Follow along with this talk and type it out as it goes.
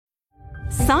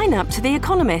Sign up to The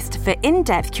Economist for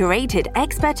in-depth curated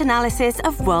expert analysis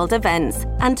of world events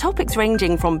and topics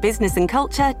ranging from business and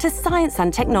culture to science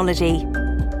and technology.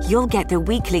 You'll get the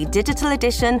weekly digital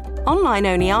edition,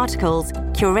 online-only articles,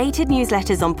 curated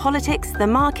newsletters on politics, the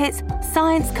markets,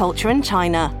 science, culture and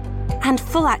China, and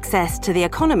full access to The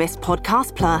Economist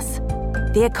Podcast Plus.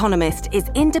 The Economist is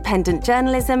independent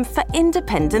journalism for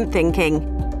independent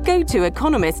thinking. Go to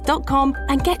economist.com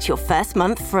and get your first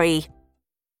month free.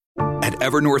 At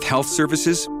Evernorth Health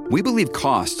Services, we believe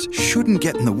costs shouldn't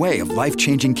get in the way of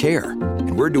life-changing care,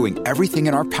 and we're doing everything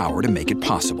in our power to make it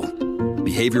possible.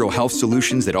 Behavioral health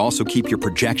solutions that also keep your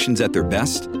projections at their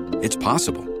best? It's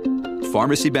possible.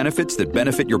 Pharmacy benefits that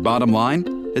benefit your bottom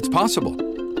line? It's possible.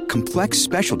 Complex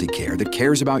specialty care that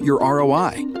cares about your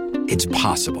ROI? It's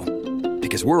possible.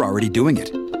 Because we're already doing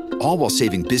it. All while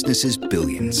saving businesses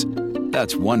billions.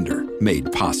 That's Wonder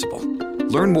made possible.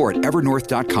 Learn more at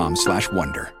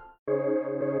evernorth.com/wonder.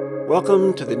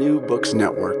 Welcome to the New Books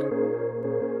Network.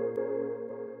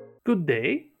 Good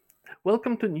day.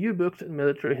 Welcome to New Books in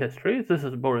Military History. This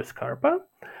is Boris Karpa,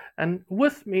 and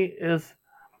with me is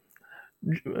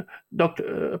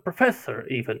Professor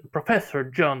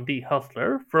John D.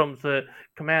 Hosler from the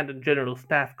Command and General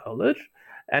Staff College,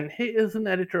 and he is an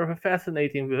editor of a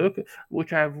fascinating book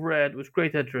which I've read with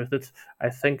great interest. It's, I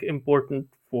think, important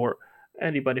for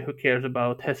anybody who cares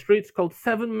about history. It's called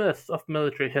 7 Myths of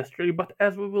Military History, but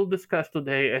as we will discuss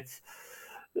today,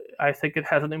 I think it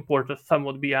has an importance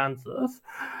somewhat beyond this.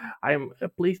 I'm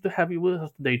pleased to have you with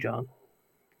us today, John.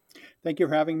 Thank you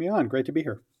for having me on. Great to be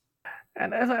here.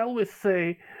 And as I always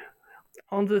say,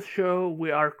 on this show, we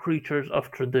are creatures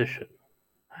of tradition.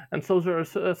 And so there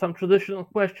are some traditional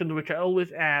questions which I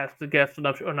always ask the guests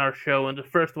on our show. And the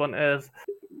first one is,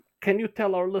 can you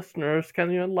tell our listeners,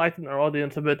 can you enlighten our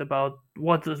audience a bit about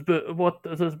what is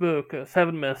this book,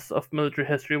 7 Myths of Military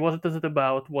History, what is it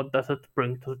about, what does it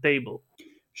bring to the table?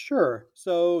 Sure.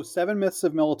 So 7 Myths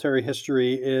of Military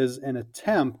History is an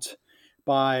attempt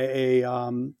by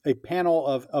a panel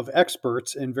of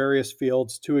experts in various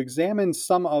fields to examine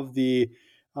some of the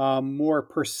more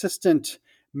persistent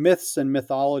myths and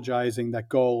mythologizing that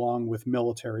go along with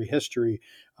military history.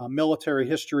 Military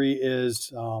history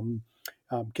is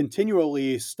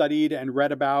continually studied and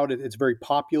read about. It's very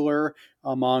popular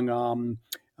among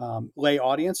lay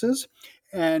audiences.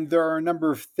 And there are a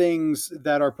number of things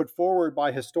that are put forward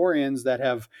by historians that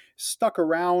have stuck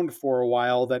around for a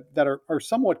while that are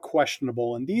somewhat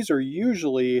questionable. And these are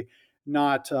usually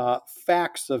not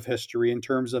facts of history in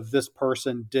terms of this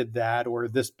person did that or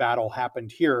this battle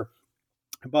happened here,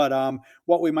 but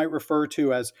what we might refer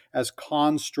to as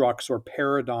constructs or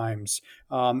paradigms,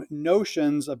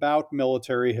 notions about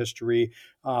military history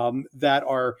that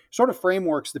are sort of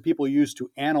frameworks that people use to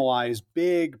analyze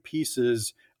big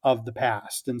pieces of the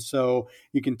past. And so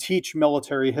you can teach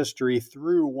military history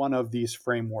through one of these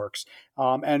frameworks.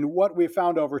 And what we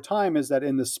found over time is that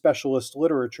in the specialist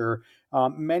literature,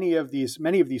 many of these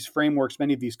frameworks,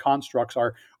 many of these constructs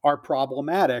are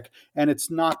problematic. And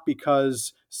it's not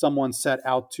because someone set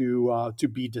out to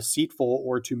be deceitful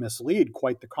or to mislead.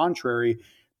 Quite the contrary.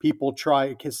 People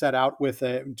set out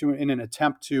in an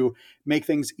attempt to make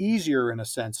things easier, in a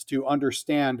sense, to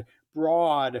understand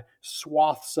broad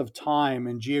swaths of time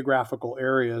and geographical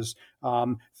areas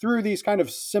through these kind of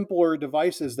simpler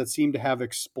devices that seem to have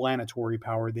explanatory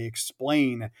power. They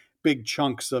explain big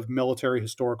chunks of military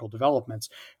historical developments.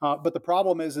 But the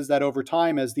problem is that over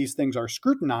time, as these things are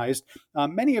scrutinized,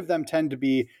 many of them tend to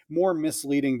be more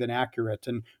misleading than accurate.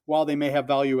 And while they may have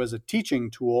value as a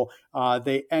teaching tool,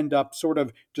 they end up sort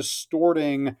of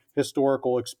distorting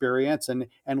historical experience and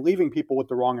leaving people with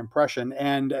the wrong impression.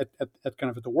 And at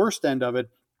the worst end of it,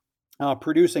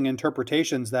 producing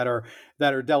interpretations that are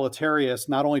deleterious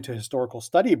not only to historical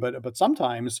study but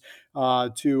sometimes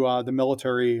to the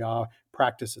military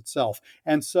practice itself.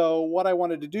 And so what I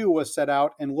wanted to do was set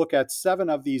out and look at 7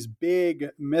 of these big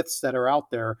myths that are out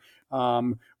there,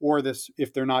 or this,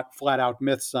 if they're not flat out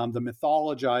myths, the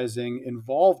mythologizing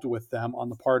involved with them on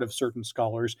the part of certain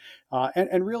scholars,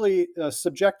 and really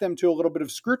subject them to a little bit of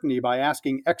scrutiny by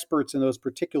asking experts in those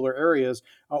particular areas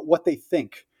what they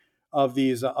think of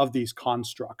these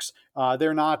constructs.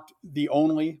 They're not the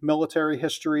only military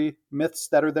history myths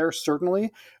that are there,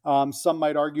 certainly. Some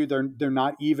might argue they're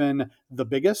not even the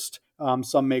biggest.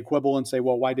 Some may quibble and say,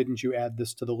 well, why didn't you add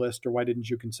this to the list, or why didn't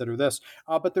you consider this?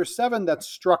 But there's 7 that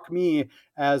struck me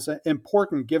as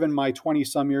important, given my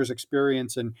 20-some years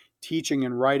experience in teaching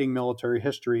and writing military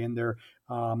history. And they're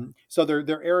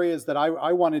areas that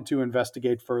I wanted to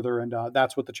investigate further, and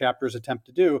that's what the chapters attempt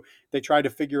to do. They try to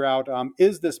figure out,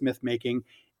 is this myth-making?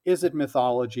 Is it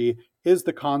mythology? Is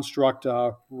the construct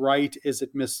right? Is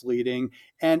it misleading?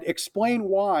 And explain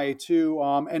why to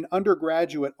an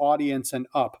undergraduate audience and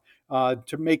up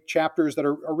to make chapters that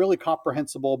are really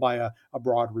comprehensible by a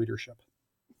broad readership.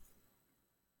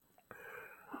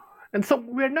 And so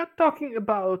we're not talking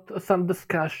about some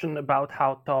discussion about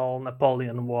how tall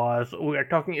Napoleon was. We are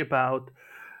talking about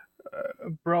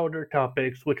broader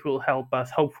topics which will help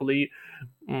us hopefully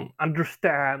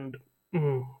understand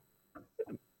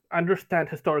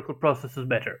historical processes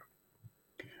better.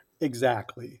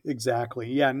 Exactly.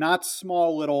 Yeah, not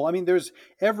small little. I mean, there's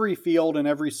every field and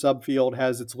every subfield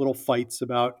has its little fights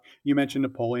about. You mentioned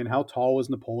Napoleon. How tall was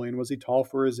Napoleon? Was he tall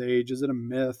for his age? Is it a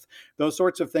myth? Those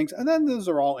sorts of things. And then those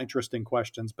are all interesting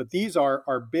questions. But these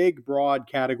are big, broad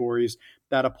categories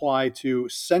that apply to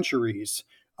centuries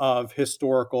of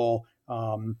historical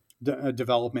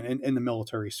development in the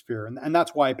military sphere. And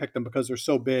that's why I picked them, because they're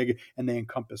so big and they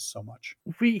encompass so much.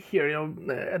 We here,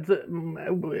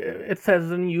 it says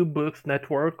the New Books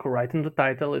Network right in the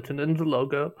title, it's in the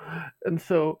logo. And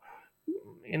so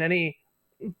in any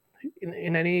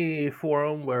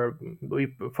forum where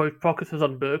we focuses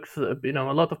on books, a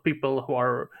lot of people who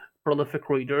are prolific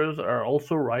readers are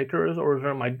also writers, or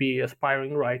there might be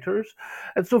aspiring writers.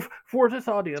 And so for this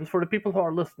audience, for the people who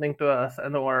are listening to us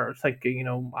and who are thinking,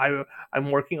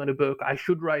 I'm working on a book, I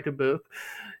should write a book,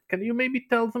 can you maybe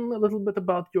tell them a little bit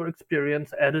about your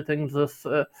experience editing this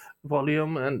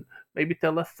volume, and maybe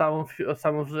tell us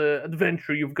some of the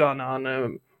adventure you've gone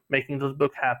on making this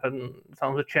book happen,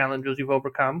 some of the challenges you've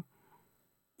overcome?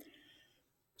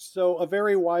 So a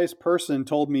very wise person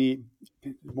told me,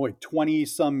 20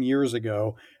 some years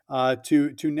ago,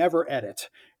 to never edit.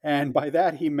 And by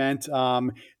that, he meant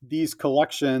these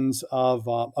collections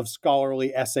of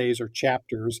scholarly essays or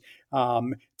chapters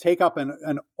take up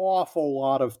an awful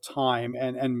lot of time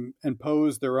and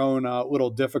pose their own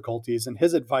little difficulties. And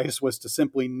his advice was to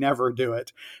simply never do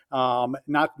it,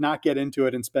 not get into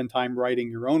it and spend time writing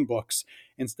your own books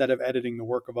instead of editing the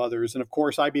work of others. And of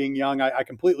course, I being young, I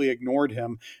completely ignored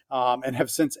him and have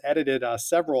since edited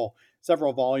several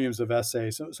volumes of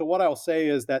essays. So what I'll say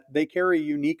is that they carry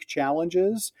unique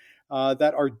challenges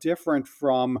that are different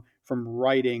from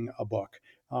writing a book.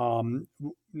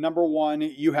 Number one,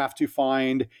 you have to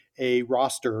find a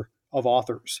roster of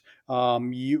authors.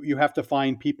 You have to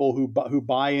find people who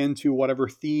buy into whatever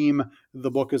theme the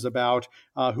book is about,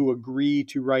 who agree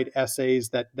to write essays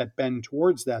that bend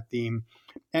towards that theme,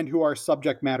 and who are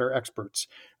subject matter experts.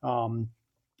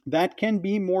 That can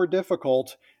be more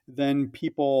difficult than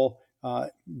people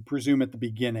presume at the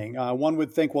beginning. One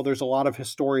would think, well, there's a lot of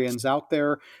historians out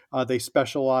there. They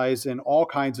specialize in all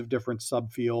kinds of different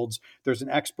subfields. There's an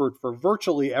expert for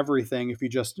virtually everything if you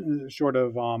just sort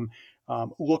of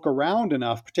look around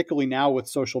enough. Particularly now with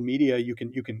social media, you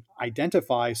can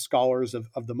identify scholars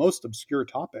of the most obscure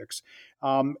topics.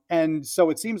 And so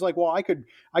it seems like, well, I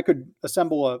could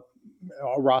assemble a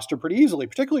roster pretty easily,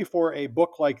 particularly for a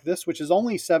book like this, which is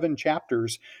only 7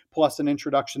 chapters plus an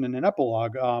introduction and an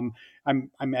epilogue. I'm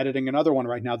editing another one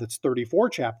right now that's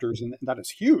 34 chapters, and that is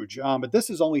huge. But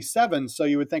this is only 7, so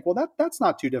you would think, well, that's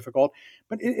not too difficult.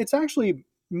 But it's actually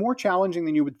more challenging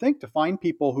than you would think to find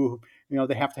people who,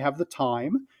 they have to have the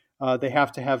time, they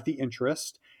have to have the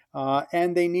interest,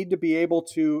 and they need to be able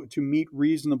to meet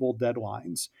reasonable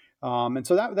deadlines. And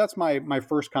so that's my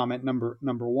first comment, number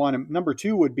one. And number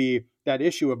two would be that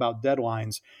issue about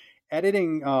deadlines.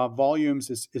 Editing volumes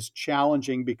is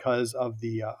challenging because of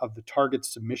the target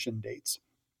submission dates.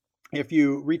 If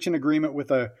you reach an agreement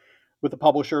with a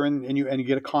publisher and you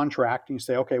get a contract and you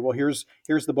say, okay, well, here's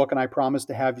the book and I promise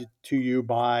to have it to you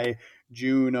by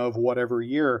June of whatever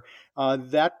year,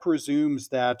 that presumes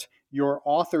that your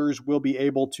authors will be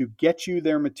able to get you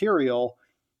their material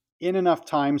in enough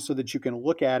time so that you can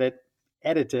look at it,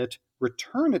 edit it,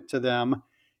 return it to them,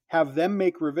 have them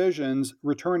make revisions,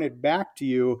 return it back to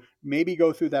you, maybe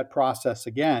go through that process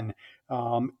again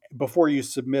before you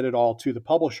submit it all to the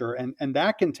publisher. And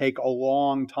that can take a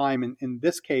long time. In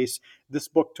this case, this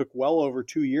book took well over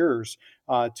 2 years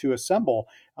to assemble.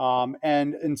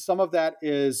 And some of that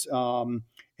is a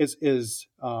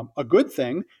good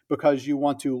thing, because you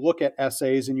want to look at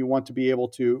essays and you want to be able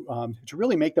to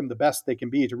really make them the best they can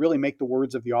be, to really make the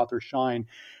words of the author shine.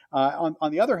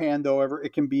 On the other hand, though,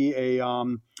 it can be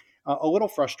a little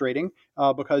frustrating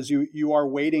because you are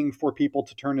waiting for people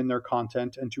to turn in their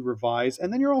content and to revise,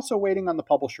 and then you're also waiting on the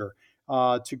publisher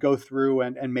to go through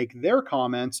and make their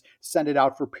comments, send it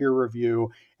out for peer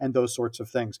review, and those sorts of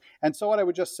things. And so what I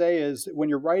would just say is, when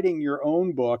you're writing your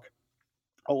own book,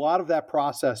 a lot of that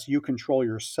process you control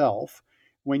yourself.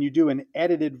 When you do an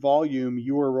edited volume,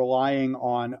 you are relying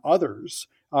on others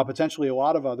potentially a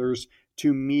lot of others,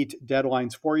 to meet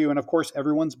deadlines for you. And of course,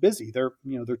 everyone's busy. They're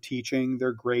teaching,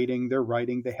 they're grading, they're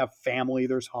writing, they have family,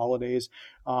 there's holidays.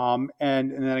 And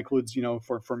that includes,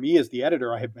 for me as the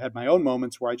editor, I have had my own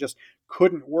moments where I just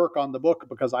couldn't work on the book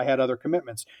because I had other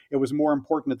commitments. It was more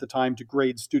important at the time to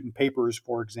grade student papers,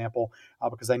 for example,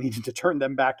 because I needed to turn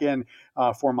them back in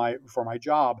for my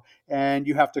job. And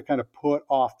you have to kind of put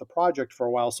off the project for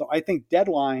a while. So I think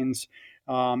deadlines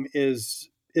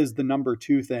is the number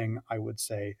two thing, I would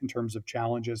say, in terms of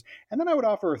challenges. And then I would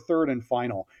offer a third and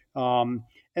final. And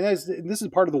this is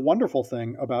part of the wonderful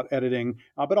thing about editing,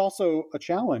 but also a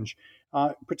challenge.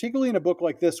 Particularly in a book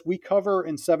like this, we cover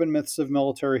in 7 Myths of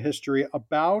Military History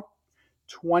about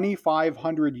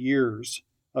 2,500 years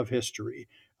of history,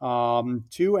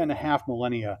 2.5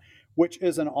 millennia, which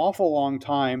is an awful long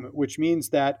time, which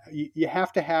means that you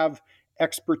have to have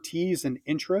expertise and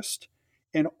interest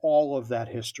in all of that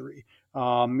history.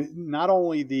 Not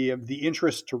only the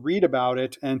interest to read about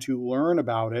it and to learn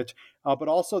about it, but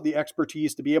also the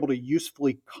expertise to be able to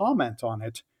usefully comment on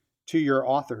it to your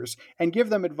authors and give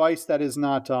them advice that is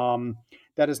not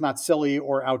silly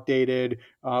or outdated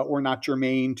or not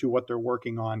germane to what they're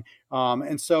working on.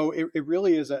 And so it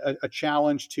really is a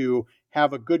challenge to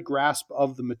have a good grasp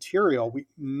of the material.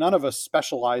 None of us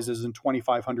specializes in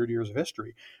 2,500 years of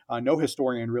history. No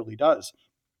historian really does.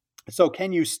 So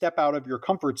can you step out of your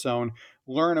comfort zone,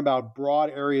 learn about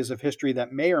broad areas of history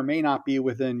that may or may not be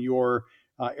within your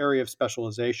area of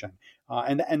specialization?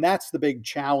 And that's the big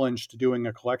challenge to doing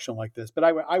a collection like this. But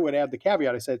I would add the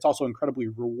caveat. I say it's also incredibly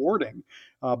rewarding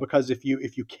because if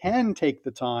you can take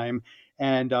the time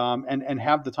and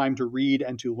have the time to read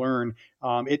and to learn,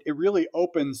 it really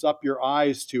opens up your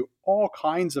eyes to all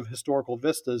kinds of historical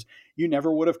vistas you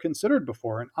never would have considered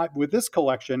before. And with this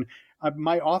collection,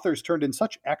 my authors turned in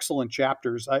such excellent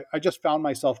chapters. I just found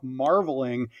myself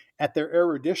marveling at their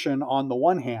erudition on the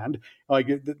one hand, like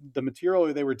the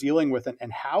material they were dealing with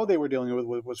and how they were dealing with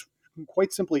it was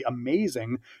quite simply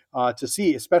amazing to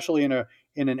see, especially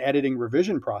in an editing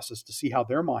revision process, to see how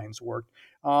their minds worked.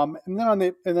 And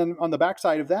then on the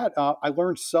backside of that, I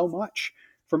learned so much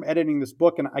from editing this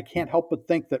book, and I can't help but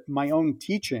think that my own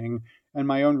teaching and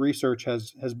my own research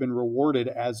has been rewarded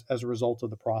as a result of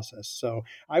the process. So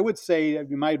I would say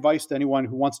my advice to anyone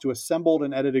who wants to assemble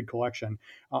an edited collection,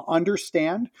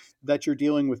 understand that you're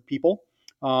dealing with people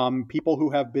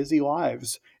who have busy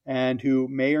lives and who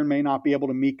may or may not be able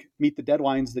to meet the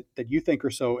deadlines that you think are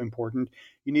so important.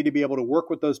 You need to be able to work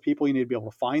with those people. You need to be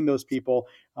able to find those people.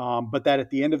 But that at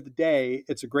the end of the day,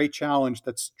 it's a great challenge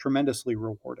that's tremendously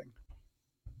rewarding.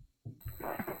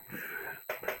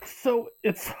 So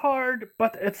it's hard,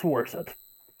 but it's worth it.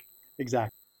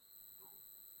 Exactly.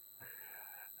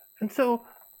 And so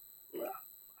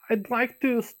I'd like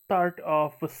to start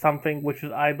off with something which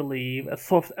is, I believe, a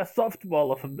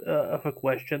softball of a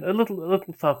question, a little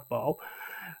softball.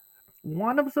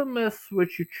 One of the myths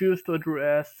which you choose to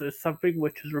address is something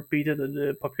which is repeated in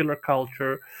the popular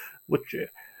culture, which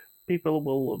people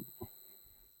will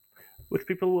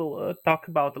talk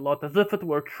about a lot as if it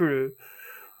were true.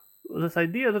 This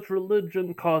idea that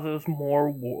religion causes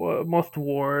most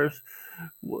wars.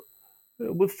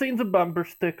 We've seen the bumper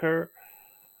sticker.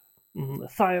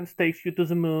 Science takes you to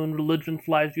the moon. Religion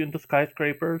flies you into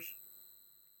skyscrapers.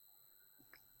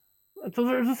 And so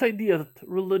there's this idea that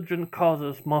religion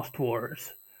causes most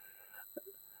wars.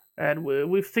 And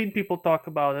we've seen people talk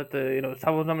about it.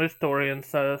 Some of them are historians,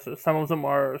 some of them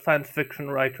are science fiction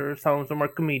writers, some of them are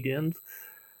comedians.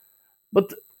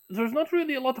 But there's not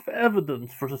really a lot of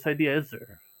evidence for this idea, is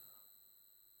there?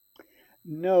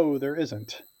 No, there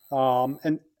isn't.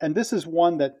 And this is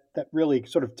one that really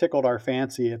sort of tickled our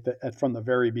fancy from the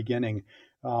very beginning.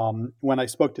 When I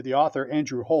spoke to the author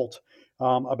Andrew Holt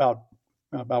about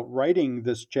writing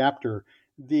this chapter,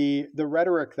 the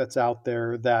rhetoric that's out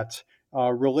there that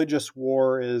religious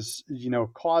war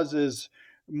causes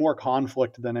more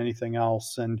conflict than anything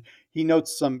else. And he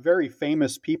notes some very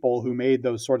famous people who made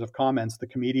those sorts of comments. The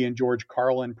comedian George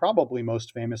Carlin, probably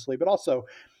most famously, but also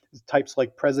types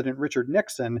like President Richard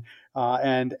Nixon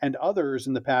and others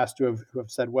in the past who have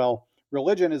said, well,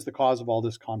 religion is the cause of all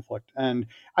this conflict. And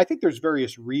I think there's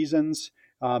various reasons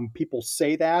people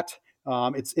say that.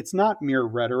 It's not mere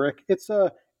rhetoric. It's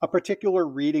a particular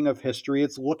reading of history.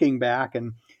 It's looking back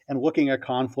and looking at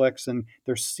conflicts, and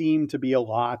there seem to be a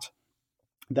lot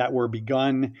that were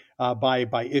begun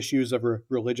by issues of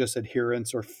religious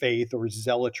adherence or faith or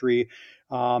zealotry.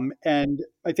 And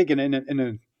I think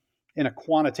in a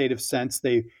quantitative sense,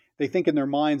 they think in their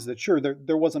minds that sure,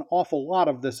 there was an awful lot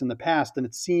of this in the past, and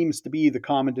it seems to be the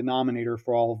common denominator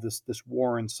for all of this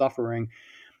war and suffering.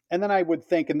 And then I would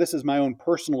think, and this is my own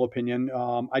personal opinion,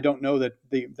 I don't know that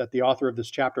the author of this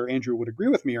chapter, Andrew, would agree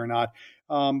with me or not.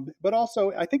 But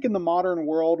also, I think in the modern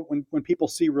world, when people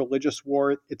see religious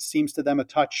war, it seems to them a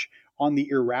touch on the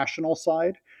irrational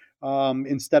side.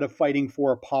 Instead of fighting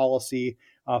for a policy,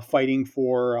 fighting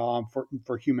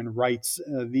for human rights,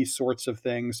 these sorts of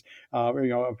things, a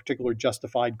particular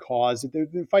justified cause.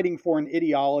 They're fighting for an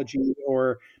ideology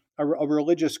or a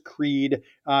religious creed.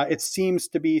 It seems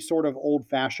to be sort of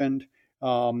old-fashioned,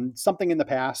 something in the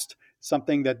past,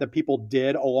 something that the people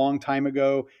did a long time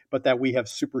ago, but that we have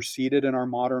superseded in our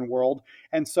modern world.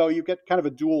 And so you get kind of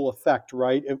a dual effect,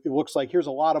 right? It looks like here's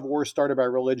a lot of wars started by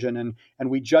religion, and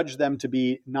we judge them to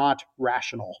be not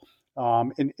rational,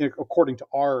 according to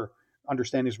our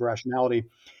understandings of rationality.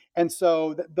 And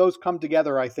so those come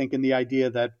together, I think, in the idea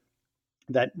that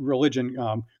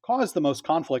religion caused the most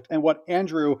conflict. And what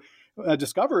Andrew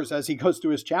discovers as he goes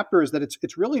through his chapter is that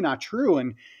it's really not true.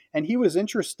 And he was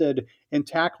interested in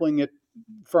tackling it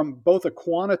from both a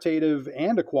quantitative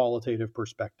and a qualitative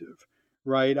perspective,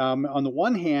 right? On the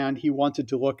one hand, he wanted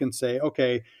to look and say,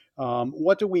 okay,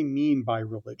 what do we mean by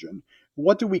religion?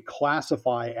 What do we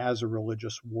classify as a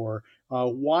religious war?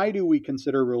 Why do we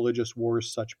consider religious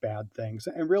wars such bad things?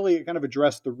 And really kind of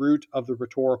address the root of the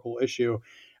rhetorical issue.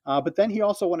 But then he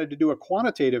also wanted to do a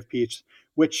quantitative piece,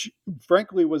 which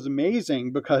frankly was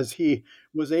amazing because he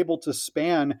was able to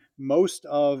span most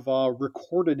of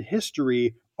recorded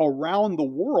history around the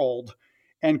world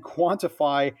and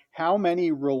quantify how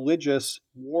many religious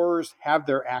wars have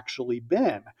there actually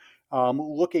been.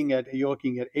 Looking at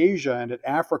Asia and at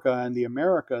Africa and the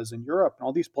Americas and Europe and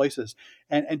all these places,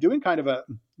 and doing kind of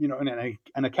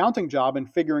an accounting job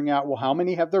and figuring out, well, how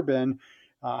many have there been?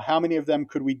 How many of them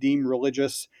could we deem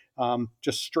religious,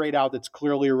 just straight out? That's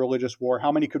clearly a religious war.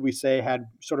 How many could we say had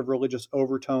sort of religious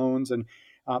overtones, and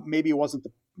maybe it wasn't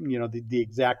the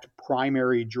exact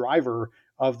primary driver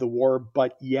of the war,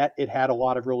 but yet it had a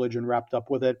lot of religion wrapped up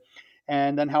with it.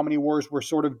 And then how many wars were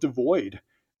sort of devoid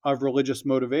of religious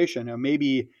motivation? And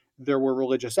maybe there were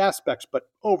religious aspects, but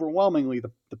overwhelmingly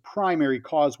the primary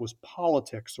cause was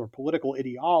politics or political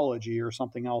ideology or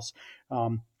something else.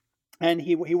 And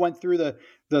he went through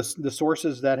the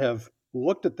sources that have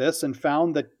looked at this and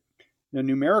found that,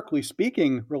 numerically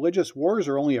speaking, religious wars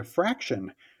are only a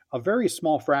very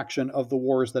small fraction of the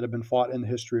wars that have been fought in the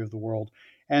history of the world.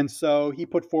 And so he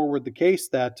put forward the case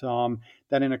that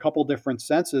in a couple different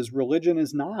senses, religion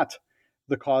is not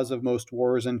the cause of most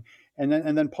wars, and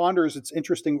then ponders. It's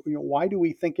interesting. Why do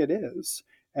we think it is,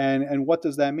 and what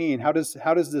does that mean? How does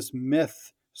this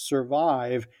myth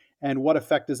survive, and what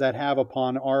effect does that have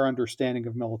upon our understanding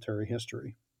of military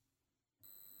history?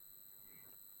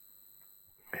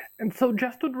 And so,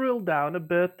 just to drill down a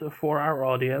bit for our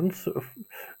audience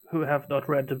who have not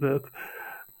read the book,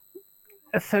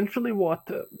 essentially what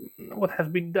has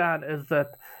been done is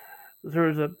that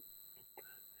there's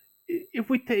if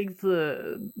we take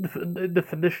the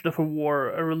definition of a war,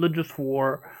 a religious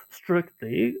war,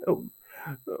 strictly,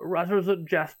 rather than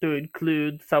just to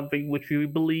include something which we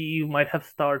believe might have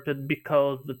started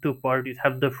because the two parties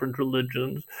have different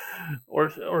religions,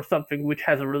 or something which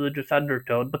has a religious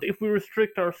undertone. But if we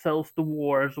restrict ourselves to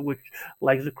wars which,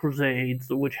 like the Crusades,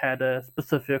 which had a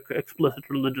specific, explicit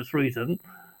religious reason,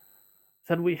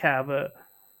 then we have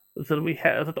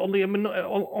that only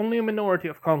a minority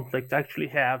of conflicts actually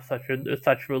have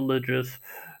such religious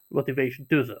motivation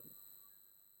to them.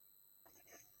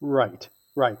 Right,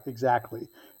 exactly.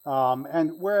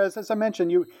 And whereas, as I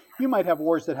mentioned, you might have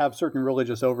wars that have certain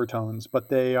religious overtones, but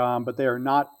they are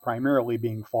not primarily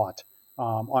being fought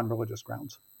on religious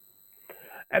grounds.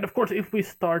 And of course, if we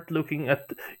start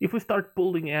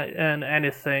pulling in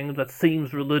anything that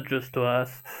seems religious to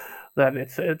us, then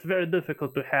it's very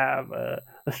difficult to have a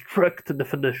strict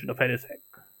definition of anything.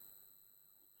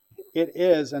 It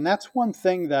is, and that's one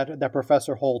thing that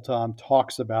Professor Holt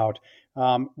talks about.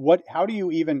 How do you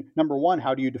even, number one,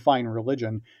 how do you define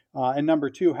religion? And number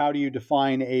two, how do you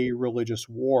define a religious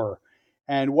war?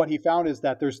 And what he found is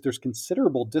that there's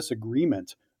considerable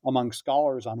disagreement among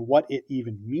scholars on what it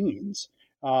even means.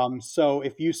 So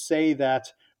if you say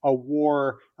that a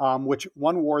war,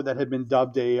 one war that had been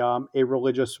dubbed a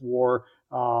religious war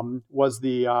was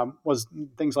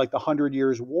things like the 100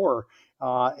 Years' War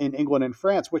in England and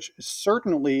France, which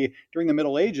certainly during the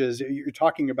Middle Ages, you're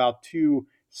talking about two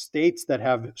states that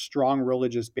have strong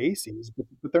religious bases, but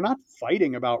they're not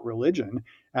fighting about religion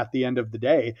at the end of the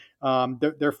day.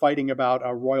 They're fighting about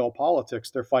royal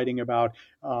politics. They're fighting about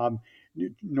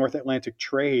North Atlantic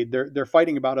trade. They're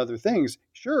fighting about other things.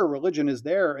 Sure, religion is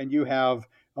there, and you have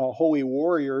holy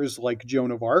warriors like Joan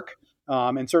of Arc,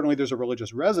 and certainly there's a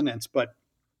religious resonance, but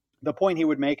the point he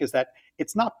would make is that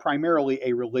it's not primarily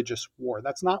a religious war.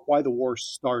 That's not why the war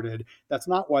started. That's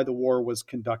not why the war was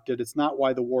conducted. It's not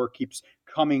why the war keeps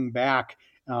coming back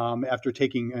after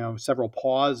taking several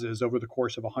pauses over the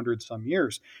course of 100 some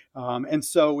years. And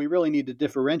so we really need to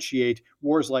differentiate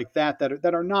wars like that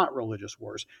are not religious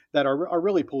wars, that are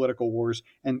really political wars,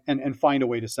 and find a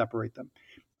way to separate them.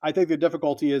 I think the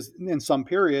difficulty is in some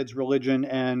periods, religion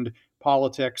and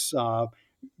politics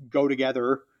go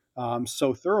together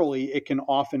so thoroughly, it can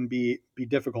often be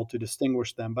difficult to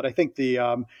distinguish them. But I think the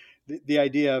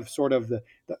idea of sort of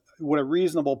would a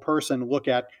reasonable person look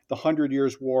at the 100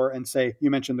 Years' War and say,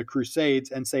 you mentioned the Crusades,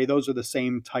 and say those are the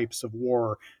same types of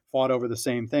war fought over the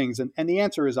same things? And the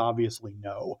answer is obviously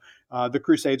no. The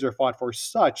Crusades are fought for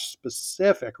such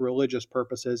specific religious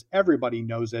purposes. Everybody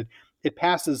knows it. It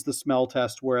passes the smell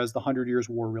test, whereas the 100 Years'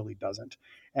 War really doesn't.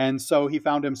 And so he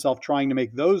found himself trying to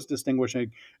make those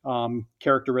distinguishing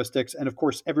characteristics. And of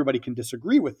course, everybody can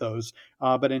disagree with those.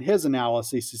 But in his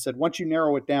analysis, he said, once you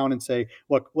narrow it down and say,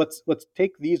 look, let's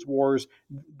take these wars.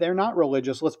 They're not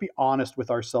religious. Let's be honest with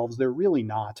ourselves. They're really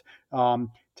not.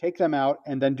 Take them out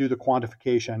and then do the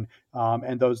quantification.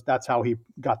 And that's how he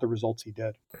got the results he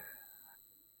did.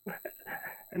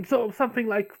 And so something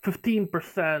like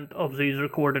 15% of these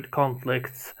recorded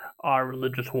conflicts are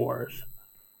religious wars.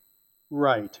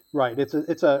 Right.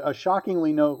 It's a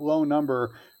shockingly low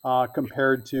number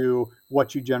compared to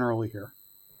what you generally hear.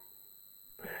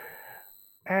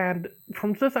 And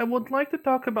from this, I would like to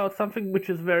talk about something which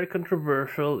is very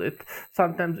controversial. It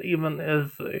sometimes even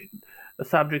is a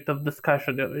subject of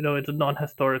discussion. It's a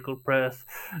non-historical press.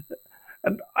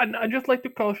 And I'd just like to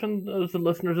caution the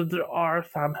listeners that there are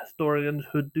some historians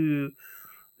who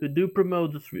do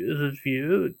promote this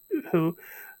view, who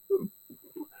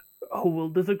will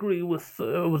disagree with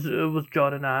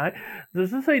John and I.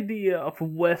 There's this idea of a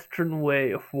Western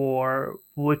way of war,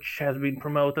 which has been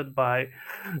promoted by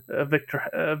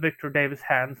Victor Davis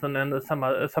Hanson and some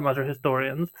other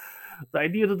historians. The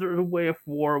idea that there's a way of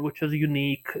war which is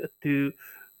unique to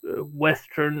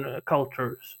Western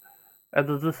cultures, and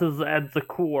that this is at the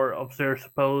core of their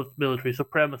supposed military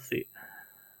supremacy.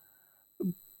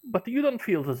 But you don't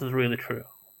feel this is really true.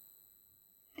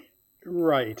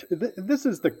 Right. This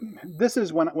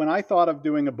is when I thought of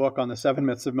doing a book on the 7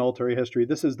 myths of military history.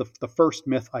 This is the first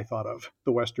myth I thought of,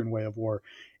 the Western way of war.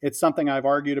 It's something I've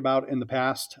argued about in the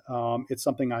past. It's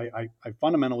something I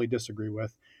fundamentally disagree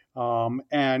with.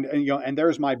 And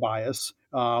there's my bias,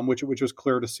 which was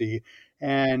clear to see.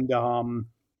 And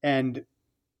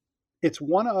it's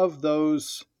one of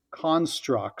those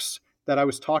constructs that I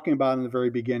was talking about in the very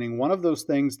beginning. One of those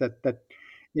things that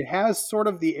it has sort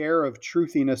of the air of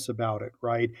truthiness about it,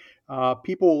 right?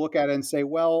 People will look at it and say,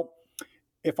 well,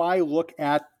 if I look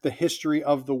at the history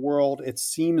of the world, it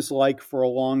seems like for a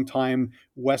long time,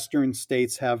 Western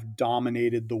states have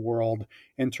dominated the world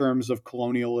in terms of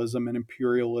colonialism and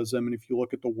imperialism. And if you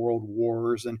look at the world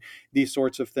wars and these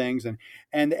sorts of things,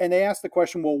 and they ask the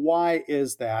question, well, why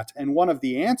is that? And one of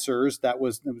the answers that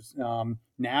was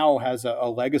now has a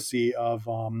legacy of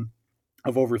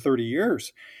over 30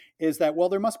 years is that, well,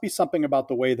 there must be something about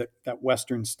the way that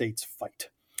Western states fight.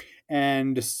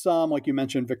 And some, like you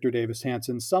mentioned, Victor Davis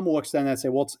Hanson, some will extend that and say,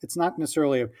 well, it's not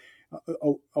necessarily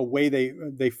a way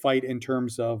they fight in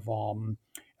terms of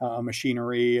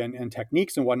machinery and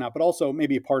techniques and whatnot, but also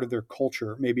maybe a part of their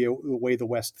culture, maybe a way the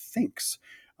West thinks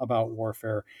about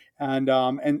warfare.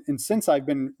 And since I've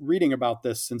been reading about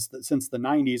this since the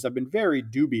 90s, I've been very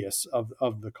dubious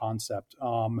of the concept.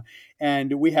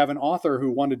 And we have an author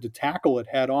who wanted to tackle it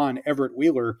head on, Everett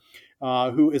Wheeler,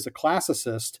 who is a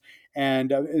classicist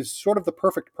and is sort of the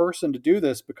perfect person to do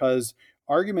this, because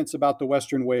arguments about the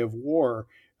Western way of war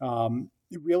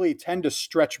really tend to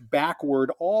stretch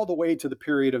backward all the way to the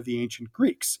period of the ancient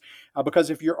Greeks. Because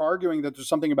if you're arguing that there's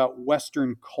something about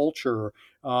Western culture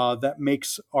that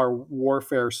makes our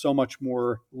warfare so much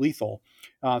more lethal,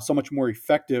 so much more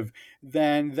effective,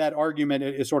 then that argument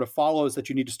it sort of follows that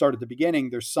you need to start at the beginning.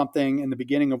 There's something in the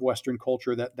beginning of Western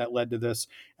culture that led to this,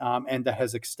 and that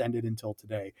has extended until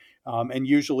today. And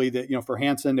usually, for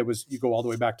Hanson, you go all the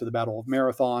way back to the Battle of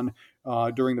Marathon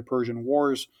during the Persian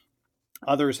Wars.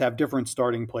 Others have different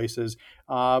starting places.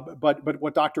 But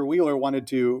what Dr. Wheeler wanted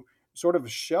to sort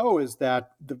of show is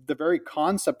that the very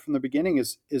concept from the beginning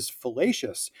is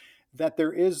fallacious, that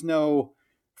there is no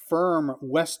firm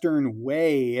Western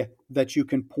way that you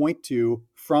can point to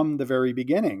from the very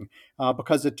beginning,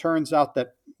 because it turns out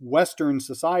that Western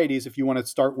societies, if you want to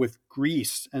start with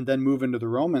Greece and then move into the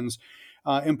Romans,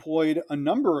 employed a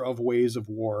number of ways of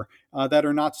war that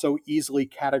are not so easily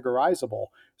categorizable.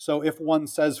 So if one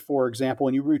says, for example,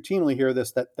 and you routinely hear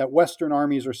this, that Western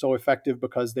armies are so effective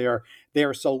because they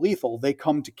are so lethal, they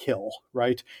come to kill,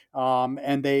 right?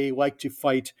 And they like to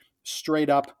fight straight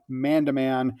up, man to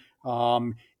man,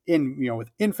 with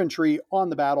infantry on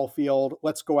the battlefield.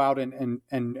 Let's go out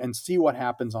and see what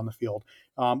happens on the field.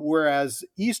 Whereas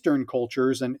Eastern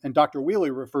cultures, and Dr.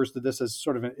 Wheeler refers to this as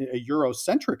sort of a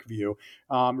Eurocentric view,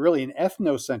 really an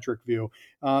ethnocentric view,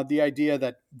 the idea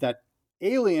that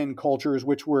alien cultures,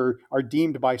 which are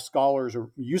deemed by scholars,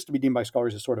 or used to be deemed by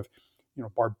scholars, as sort of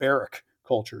barbaric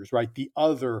cultures, right? The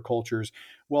other cultures,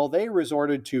 well, they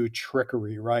resorted to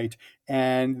trickery, right?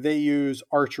 And they use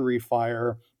archery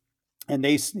fire, and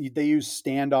they use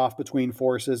standoff between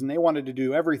forces, and they wanted to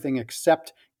do everything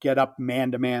except get up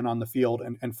man to man on the field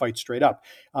and fight straight up.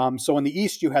 So in the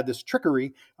East, you had this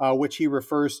trickery, which he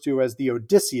refers to as the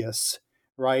Odysseus,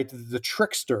 right? The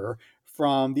trickster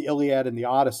from the Iliad and the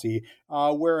Odyssey,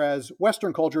 whereas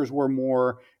Western cultures were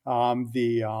more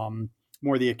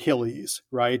the Achilles,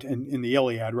 right? In the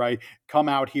Iliad, right? Come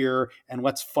out here and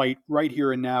let's fight right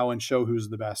here and now and show who's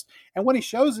the best. And what he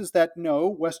shows is that no,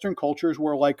 Western cultures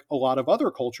were like a lot of other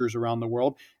cultures around the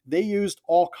world. They used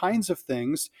all kinds of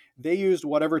things. They used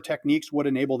whatever techniques would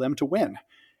enable them to win.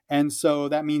 And so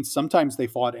that means sometimes they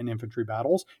fought in infantry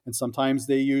battles, and sometimes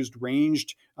they used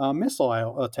ranged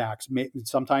missile attacks.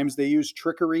 Sometimes they used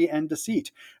trickery and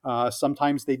deceit.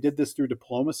 Sometimes they did this through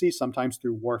diplomacy, sometimes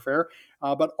through warfare.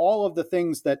 But all of the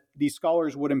things that these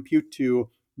scholars would impute to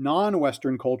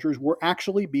non-Western cultures were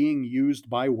actually being used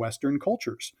by Western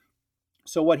cultures.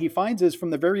 So what he finds is from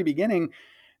the very beginning,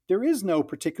 there is no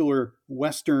particular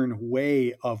Western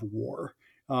way of war.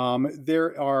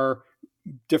 There are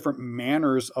different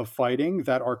manners of fighting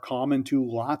that are common to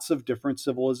lots of different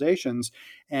civilizations.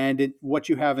 And what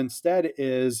you have instead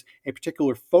is a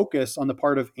particular focus on the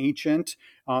part of ancient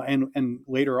and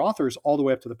later authors all the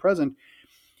way up to the present,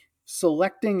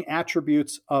 selecting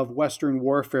attributes of Western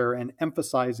warfare and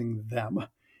emphasizing them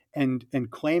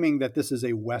and claiming that this is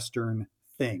a Western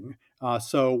thing.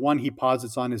 So one he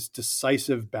posits on is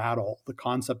decisive battle, the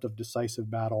concept of decisive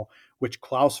battle, which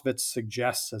Clausewitz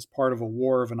suggests as part of a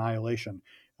war of annihilation.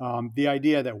 The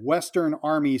idea that Western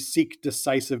armies seek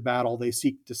decisive battle, they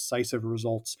seek decisive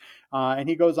results. And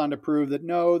he goes on to prove that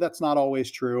no, that's not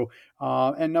always true.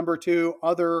 And number two,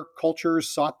 other cultures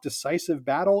sought decisive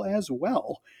battle as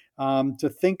well. To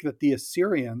think that the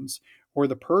Assyrians or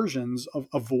the Persians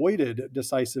avoided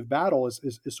decisive battle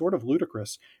is sort of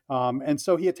ludicrous. And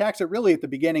so he attacks it really at the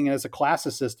beginning. And as a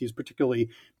classicist, he's particularly,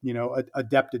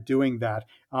 adept at doing that.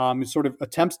 He sort of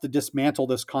attempts to dismantle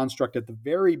this construct at the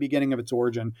very beginning of its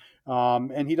origin.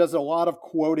 And he does a lot of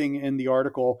quoting in the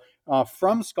article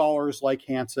from scholars like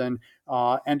Hansen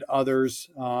and others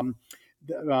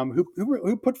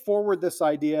who put forward this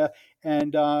idea,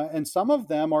 and some of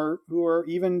them who are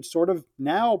even sort of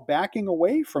now backing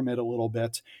away from it a little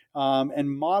bit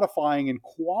and modifying and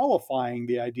qualifying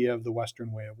the idea of the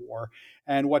Western way of war.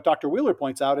 And what Dr. Wheeler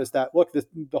points out is that look,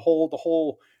 the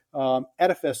whole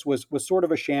edifice was sort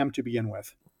of a sham to begin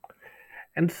with.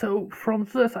 And so from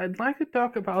this, I'd like to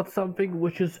talk about something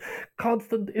which is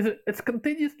constant.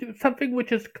 Something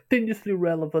which is continuously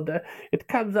relevant. It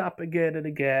comes up again and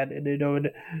again, and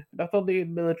not only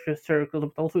in military circles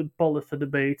but also in policy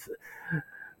debates.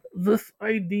 This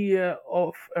idea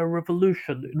of a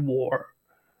revolution in war.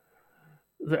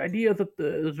 The idea that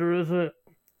there is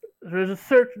a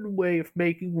certain way of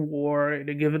making war in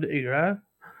a given era.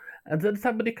 And then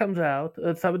somebody comes out,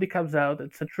 it's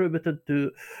attributed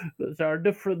to, there are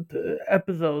different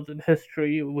episodes in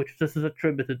history which this is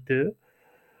attributed to,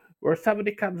 where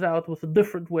somebody comes out with a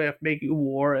different way of making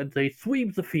war and they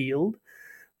sweep the field,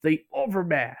 they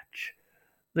overmatch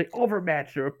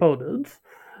their opponents,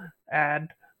 and,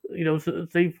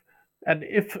 and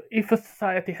if a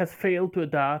society has failed to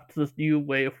adopt this new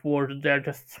way of war, they're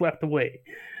just swept away.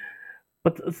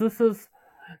 But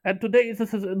and today,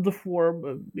 this is in the form,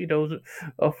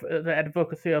 of the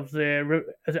advocacy of the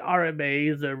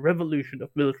RMA, the Revolution of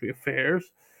Military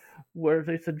Affairs, where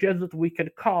they suggest that we can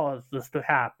cause this to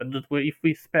happen. That if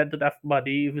we spend enough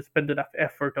money, if we spend enough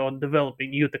effort on developing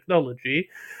new technology,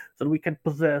 then we can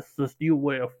possess this new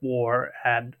way of war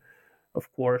and, of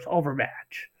course,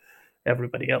 overmatch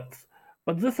everybody else.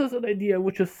 But this is an idea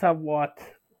which is somewhat.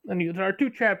 And there are two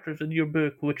chapters in your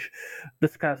book which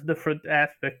discuss different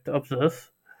aspects of this.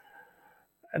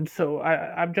 And so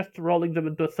I'm just rolling them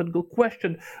into a single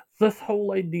question. This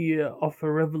whole idea of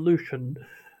a revolution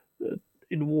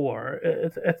in war,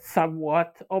 it's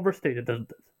somewhat overstated, isn't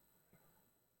it?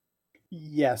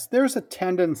 Yes, there's a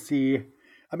tendency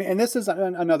I mean, and this is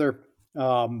another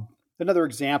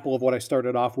example of what I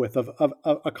started off with of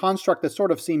a construct that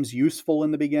sort of seems useful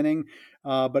in the beginning,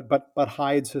 but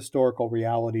hides historical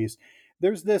realities.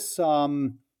 There's this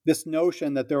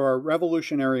notion that there are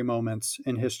revolutionary moments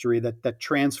in history that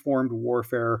transformed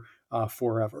warfare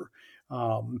forever.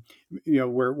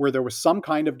 Where there was some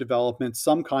kind of development,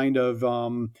 some kind of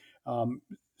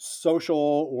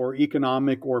social or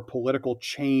economic or political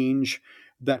change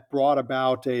that brought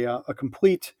about a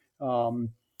complete uh,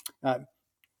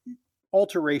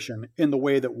 alteration in the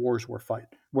way that wars were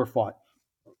fought.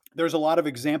 There's a lot of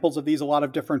examples of these, a lot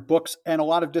of different books, and a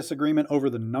lot of disagreement over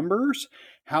the numbers,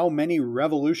 how many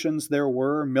revolutions there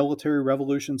were, military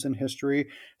revolutions in history.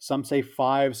 Some say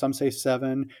 5, some say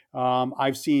 7.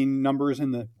 I've seen numbers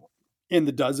in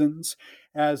the dozens,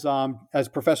 as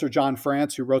Professor John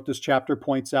France, who wrote this chapter,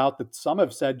 points out, that some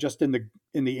have said just in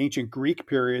the ancient Greek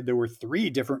period there were 3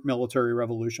 different military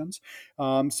revolutions.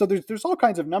 So there's all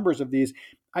kinds of numbers of these.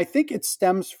 I think it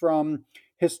stems from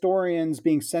historians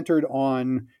being centered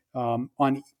on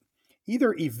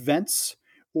either events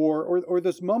or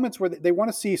those moments where they want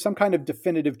to see some kind of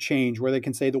definitive change, where they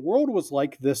can say the world was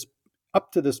like this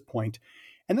up to this point,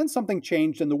 and then something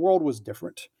changed and the world was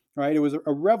different. Right? It was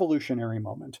a revolutionary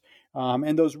moment.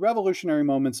 And those revolutionary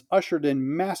moments ushered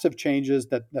in massive changes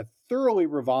that thoroughly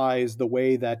revised the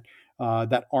way that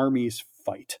armies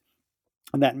fight,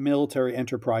 and that military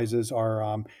enterprises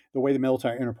are the way the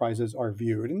military enterprises are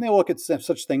viewed. And they look at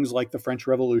such things like the French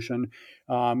Revolution,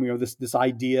 this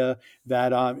idea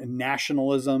that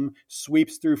nationalism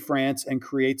sweeps through France and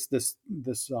creates this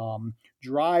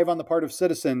drive on the part of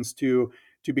citizens to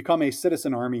become a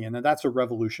citizen army, and that's a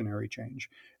revolutionary change.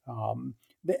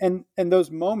 And those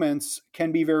moments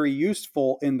can be very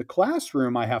useful in the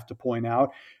classroom, I have to point out,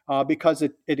 because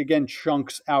it again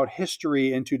chunks out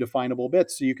history into definable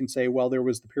bits. So you can say, well, there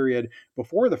was the period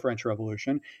before the French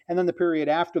Revolution, and then the period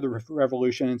after the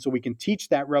Revolution, and so we can teach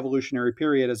that revolutionary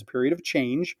period as a period of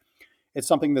change. It's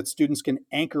something that students can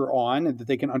anchor on and that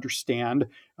they can understand.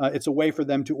 It's a way for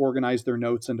them to organize their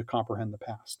notes and to comprehend the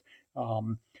past.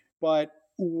 But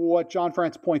what John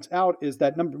France points out is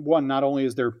that, number one, not only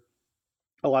is there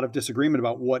a lot of disagreement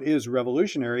about what is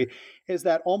revolutionary, is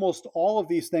that almost all of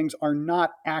these things are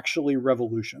not actually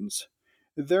revolutions.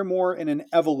 They're more in an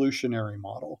evolutionary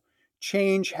model.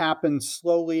 Change happens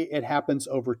slowly, it happens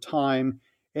over time,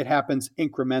 it happens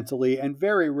incrementally, and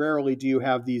very rarely do you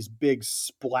have these big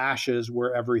splashes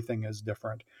where everything is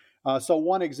different. So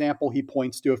one example he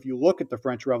points to, if you look at the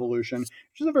French Revolution,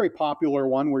 which is a very popular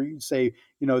one, where you say,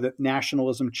 that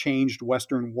nationalism changed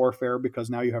Western warfare because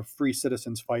now you have free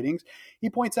citizens fighting. He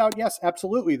points out, yes,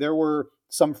 absolutely, there were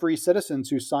some free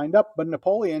citizens who signed up, but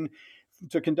Napoleon,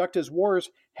 to conduct his wars,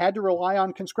 had to rely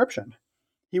on conscription.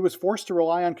 He was forced to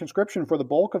rely on conscription for the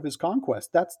bulk of his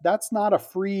conquest. That's not a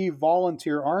free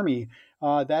volunteer army.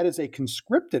 That is a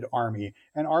conscripted army,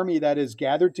 an army that is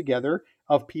gathered together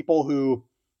of people who,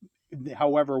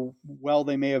 however well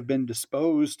they may have been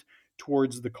disposed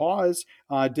towards the cause,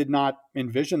 did not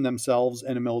envision themselves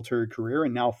in a military career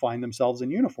and now find themselves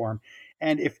in uniform.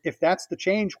 And if that's the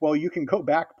change, well, you can go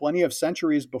back plenty of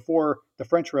centuries before the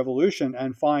French Revolution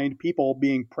and find people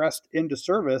being pressed into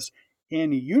service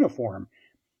in uniform.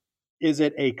 Is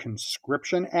it a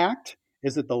conscription act?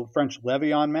 Is it the French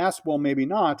levy en masse? Well, maybe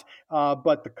not.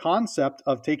 But the concept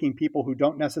of taking people who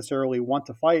don't necessarily want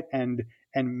to fight and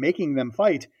making them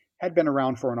fight had been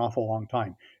around for an awful long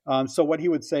time. So what he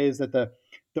would say is that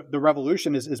the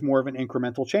revolution is more of an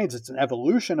incremental change. It's an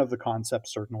evolution of the concept,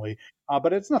 certainly,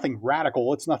 but it's nothing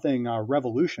radical. It's nothing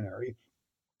revolutionary.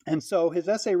 And so his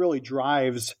essay really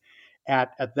drives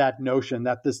at that notion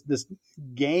that this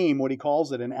game, what he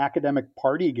calls it, an academic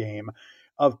party game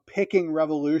of picking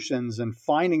revolutions and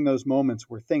finding those moments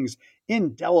where things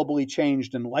indelibly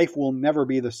changed and life will never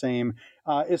be the same,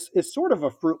 is sort of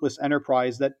a fruitless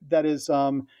enterprise that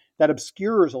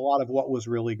obscures a lot of what was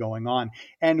really going on.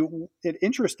 And it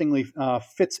interestingly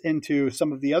fits into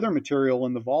some of the other material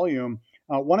in the volume.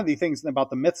 One of the things about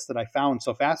the myths that I found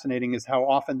so fascinating is how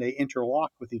often they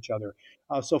interlock with each other.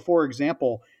 So, for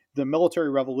example, the military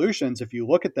revolutions, if you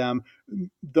look at them,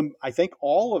 I think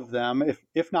all of them,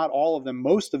 if not all of them,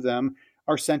 most of them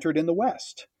are centered in the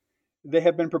West. They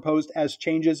have been proposed as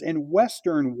changes in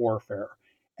Western warfare.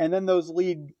 And then those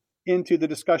lead into the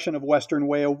discussion of Western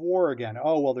way of war again.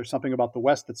 Oh, well, there's something about the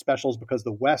West that's special because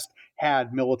the West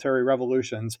had military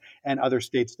revolutions and other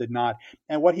states did not.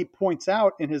 And what he points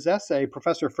out in his essay,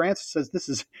 Professor Francis says this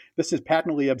is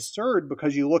patently absurd,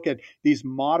 because you look at these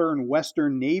modern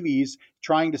Western navies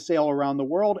trying to sail around the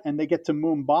world and they get to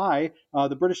Mumbai,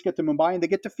 the British get to Mumbai and they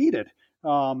get defeated.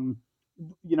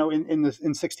 in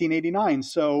 1689.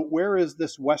 So where is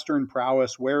this Western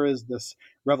prowess? Where is this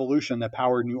revolution that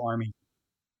powered new armies?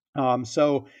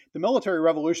 So the military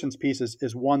revolutions piece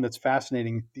is one that's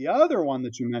fascinating. The other one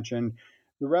that you mentioned,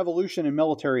 the revolution in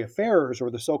military affairs,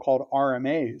 or the so-called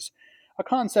RMAs, a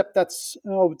concept that's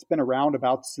it's been around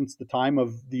about since the time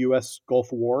of the U.S.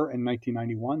 Gulf War in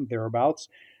 1991, thereabouts.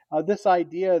 This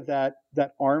idea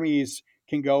that armies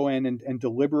can go in and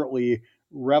deliberately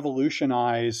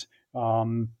revolutionize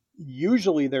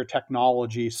usually their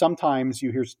technology. Sometimes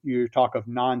you talk of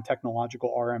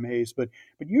non-technological RMAs, but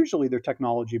usually they're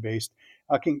technology based.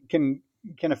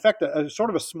 Can affect a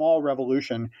sort of a small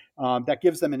revolution that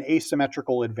gives them an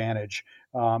asymmetrical advantage,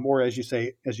 or as you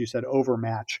said,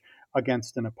 overmatch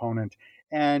against an opponent.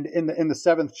 And in the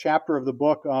seventh chapter of the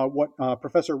book, what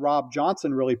Professor Rob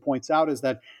Johnson really points out is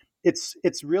that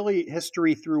it's really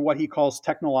history through what he calls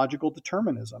technological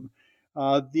determinism.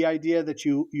 The idea that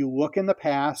you look in the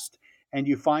past and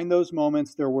you find those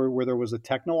moments where there was a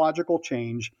technological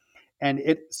change, and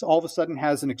it all of a sudden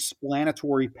has an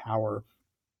explanatory power.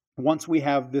 Once we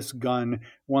have this gun,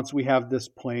 once we have this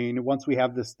plane, once we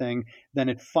have this thing, then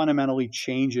it fundamentally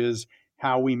changes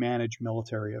how we manage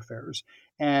military affairs.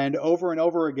 And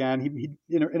over again, he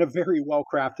in a very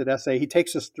well-crafted essay, he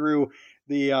takes us through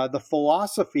the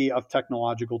philosophy of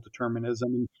technological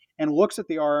determinism and looks at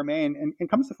the RMA and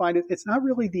comes to find it's not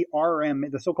really the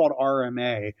the so-called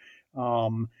RMA,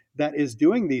 that is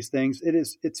doing these things.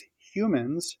 It's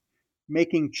humans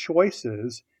making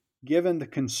choices given the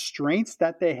constraints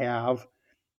that they have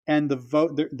and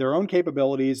their own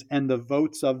capabilities and the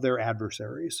votes of their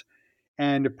adversaries,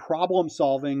 and problem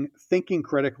solving, thinking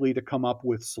critically to come up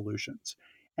with solutions.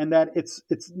 And that it's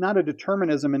not a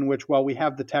determinism in which, well, we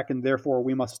have the tech and therefore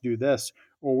we must do this,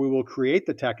 or we will create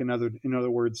the tech, in other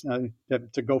words,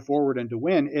 to go forward and to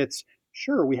win. It's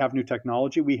sure, we have new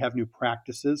technology, we have new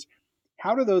practices.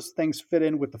 How do those things fit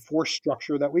in with the force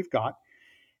structure that we've got?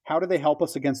 How do they help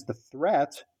us against the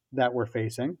threat that we're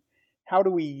facing? How do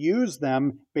we use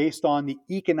them based on the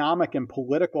economic and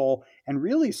political and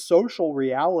really social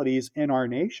realities in our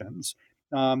nations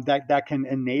that can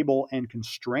enable and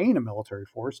constrain a military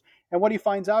force? And what he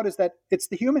finds out is that it's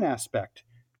the human aspect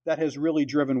that has really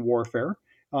driven warfare,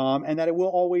 and that it will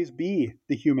always be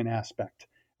the human aspect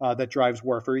that drives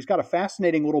warfare. He's got a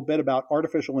fascinating little bit about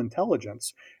artificial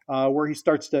intelligence, where he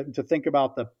starts to think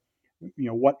about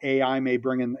what AI may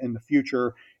bring in the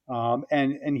future.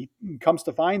 And he comes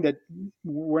to find that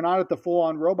we're not at the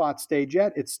full-on robot stage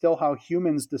yet. It's still how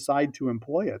humans decide to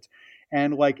employ it.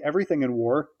 And like everything in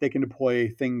war, they can deploy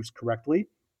things correctly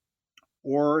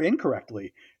or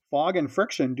incorrectly. Fog and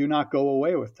friction do not go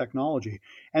away with technology.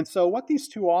 And so what these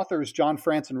two authors, John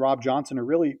France and Rob Johnson, are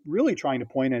really, really trying to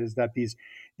point at is that these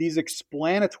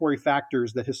explanatory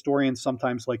factors that historians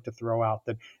sometimes like to throw out,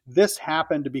 that this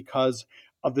happened because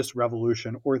of this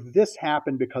revolution, or this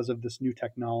happened because of this new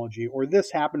technology, or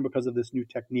this happened because of this new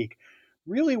technique.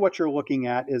 Really what you're looking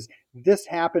at is this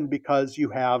happened because you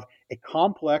have a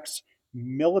complex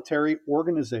military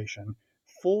organization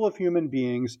full of human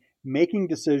beings making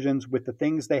decisions with the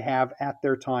things they have at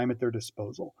their time, at their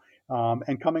disposal,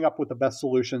 and coming up with the best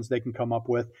solutions they can come up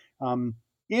with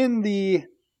in the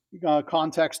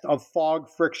context of fog,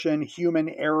 friction, human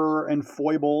error and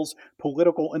foibles,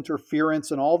 political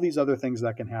interference, and all these other things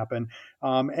that can happen.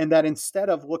 And that instead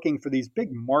of looking for these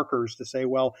big markers to say,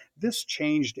 well, this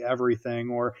changed everything,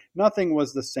 or nothing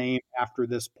was the same after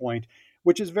this point,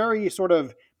 which is very sort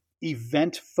of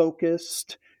event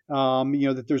focused.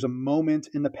 That there's a moment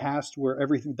in the past where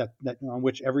everything that on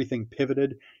which everything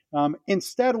pivoted.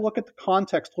 Instead, look at the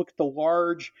context, look at the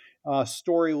large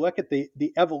story, look at the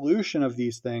evolution of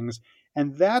these things,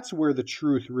 and that's where the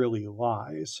truth really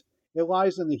lies. It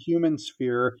lies in the human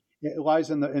sphere. It lies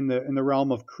in the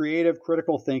realm of creative,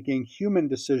 critical thinking, human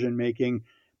decision making,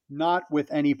 not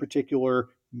with any particular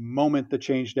moment that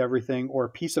changed everything or a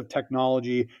piece of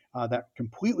technology that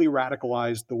completely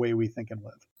radicalized the way we think and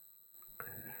live.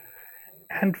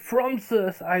 And from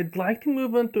this, I'd like to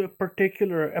move into a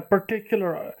particular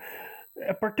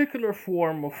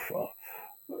form of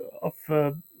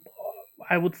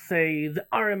I would say the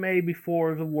RMA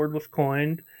before the word was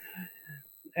coined,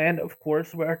 and of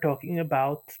course we are talking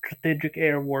about strategic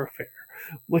air warfare,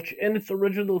 which in its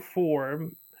original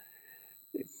form,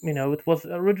 it was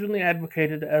originally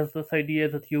advocated as this idea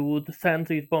that you would send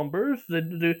these bombers,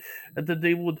 that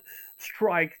they would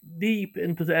strike deep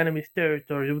into the enemy's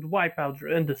territory, they would wipe out their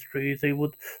industries,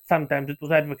 sometimes it was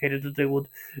advocated that they would,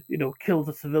 kill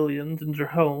the civilians in their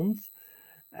homes,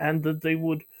 and that they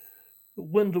would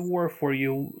win the war for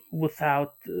you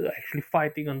without actually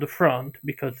fighting on the front,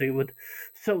 because they would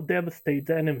so devastate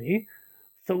the enemy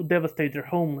so devastate their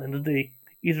homeland that they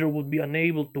either would be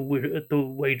unable to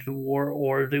wage the war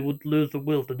or they would lose the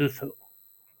will to do so.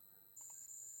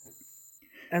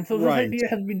 And so this Right. idea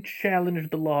has been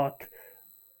challenged a lot,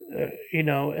 in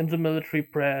the military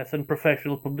press and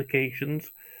professional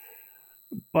publications.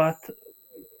 But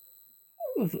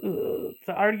the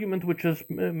argument which is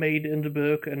made in the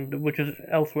book and which is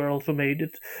elsewhere also made,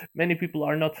 it many people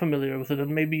are not familiar with it,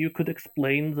 and maybe you could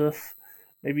explain this.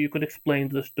 Maybe you could explain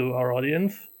this to our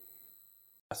audience.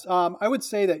 Yes, I would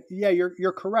say that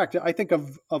you're correct. I think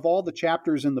of all the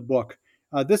chapters in the book,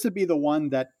 this would be the one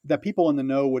that people in the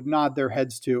know would nod their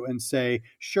heads to and say,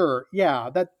 "Sure, yeah,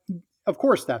 that of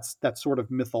course that's sort of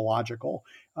mythological."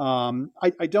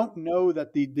 I don't know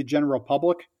that the general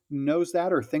public knows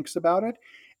that or thinks about it,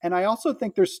 and I also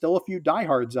think there's still a few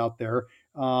diehards out there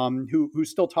who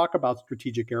still talk about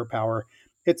strategic air power.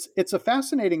 It's a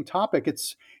fascinating topic.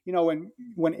 It's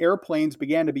when airplanes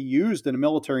began to be used in a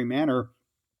military manner,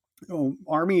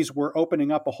 armies were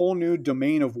opening up a whole new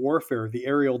domain of warfare, the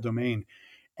aerial domain,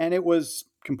 and it was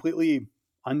completely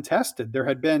untested. There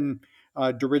had been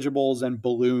dirigibles and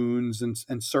balloons,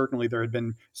 and certainly there had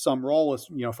been some role,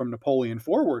 from Napoleon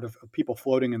forward, of people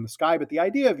floating in the sky. But the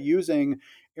idea of using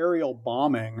aerial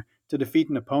bombing to defeat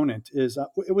an opponent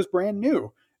it was brand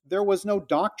new. There was no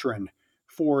doctrine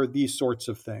for these sorts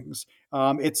of things.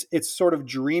 It's sort of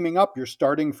dreaming up. You're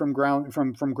starting from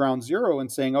ground zero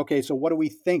and saying, okay, so what do we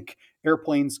think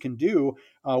airplanes can do?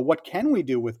 What can we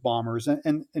do with bombers?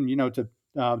 And to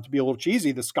be a little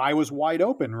cheesy, the sky was wide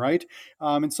open, right?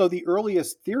 And so the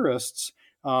earliest theorists,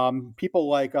 people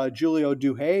like Giulio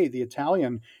Douhet, the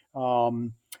Italian,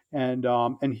 and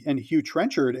Hugh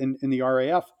Trenchard in the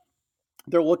RAF,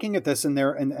 they're looking at this and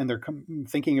they're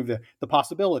thinking of the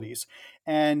possibilities.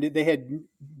 And they had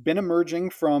been emerging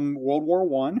from World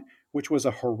War I, which was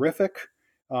a horrific,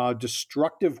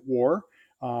 destructive war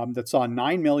that saw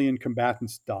 9 million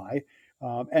combatants die.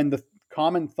 And the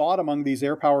common thought among these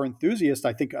air power enthusiasts,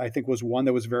 I think, was one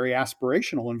that was very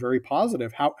aspirational and very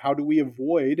positive. How do we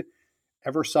avoid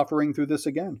ever suffering through this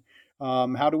again?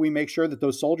 How do we make sure that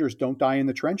those soldiers don't die in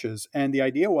the trenches? And the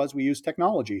idea was we use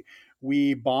technology.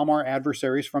 We bomb our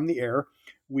adversaries from the air.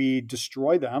 We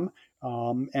destroy them.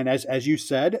 And as you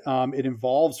said, it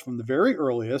involves from the very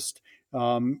earliest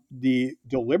the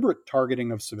deliberate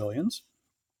targeting of civilians,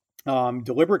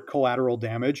 deliberate collateral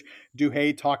damage.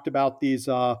 Douhet talked about these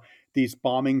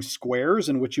bombing squares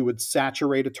in which you would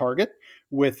saturate a target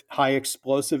with high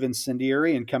explosive,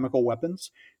 incendiary, and chemical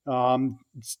weapons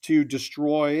to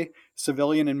destroy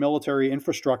civilian and military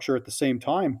infrastructure at the same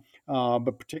time,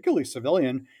 but particularly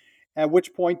civilian, at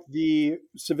which point the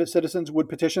citizens would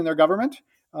petition their government.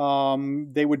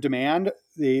 They would demand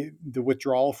the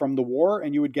withdrawal from the war,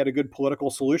 and you would get a good political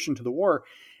solution to the war.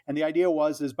 And the idea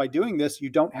is by doing this, you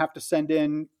don't have to send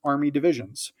in army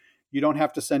divisions. You don't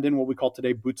have to send in what we call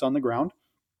today boots on the ground.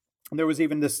 And there was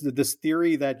even this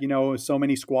theory that so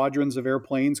many squadrons of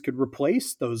airplanes could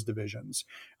replace those divisions.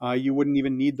 You wouldn't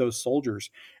even need those soldiers.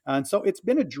 And so it's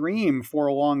been a dream for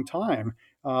a long time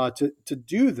to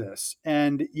do this.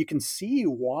 And you can see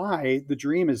why the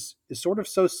dream is sort of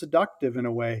so seductive in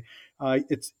a way.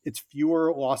 It's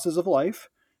fewer losses of life.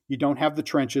 You don't have the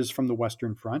trenches from the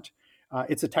Western Front.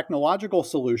 It's a technological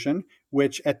solution,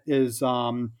 which is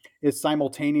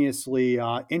simultaneously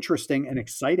interesting and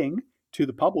exciting to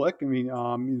the public. I mean,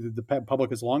 the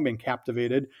public has long been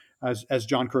captivated, as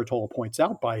John Curatola points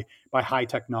out, by high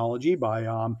technology,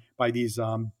 by these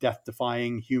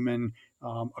death-defying human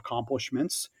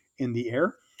accomplishments in the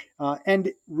air.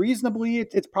 And reasonably,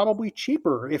 it's probably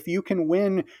cheaper if you can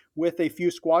win with a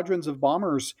few squadrons of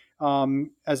bombers,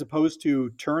 as opposed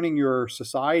to turning your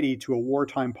society to a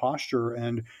wartime posture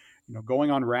and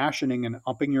going on rationing and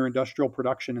upping your industrial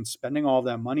production and spending all of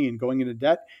that money and going into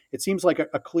debt. It seems like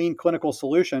a clean clinical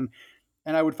solution.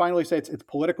 And I would finally say it's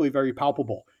politically very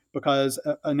palpable, because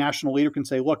a national leader can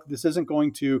say, look, this isn't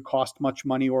going to cost much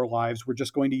money or lives. We're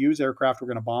just going to use aircraft. We're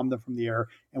going to bomb them from the air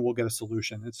and we'll get a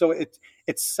solution. And so it's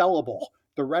sellable.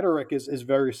 The rhetoric is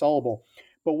very sellable.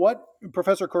 But what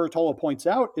Professor Curatola points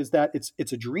out is that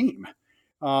it's a dream.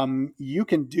 You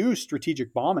can do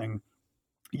strategic bombing.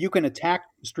 You can attack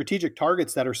strategic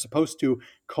targets that are supposed to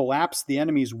collapse the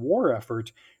enemy's war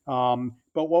effort. But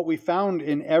what we found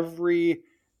in every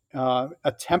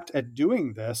attempt at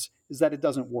doing this is that it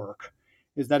doesn't work,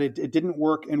 is that it didn't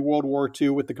work in World War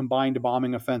II with the combined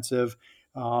bombing offensive.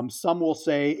 Some will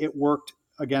say it worked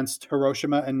against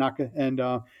Hiroshima and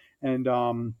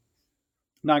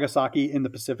Nagasaki in the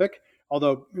Pacific,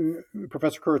 although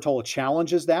Professor Curatola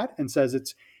challenges that and says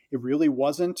it really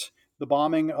wasn't the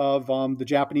bombing of the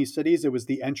Japanese cities. It was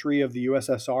the entry of the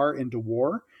USSR into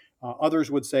war.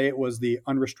 Others would say it was the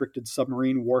unrestricted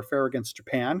submarine warfare against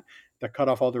Japan that cut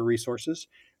off all their resources.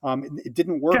 It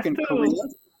didn't work Just in to Korea.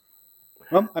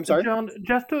 Well, I'm sorry. John,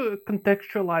 just to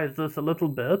contextualize this a little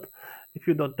bit, if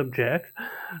you don't object,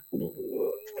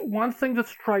 one thing that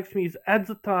strikes me is at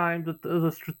the time that the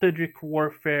strategic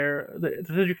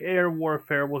air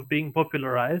warfare was being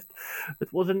popularized,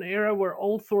 it was an era where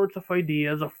all sorts of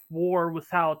ideas of war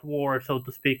without war, so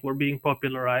to speak, were being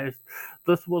popularized.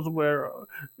 This was where,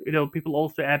 people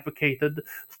also advocated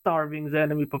starving the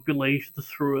enemy populations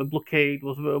through a blockade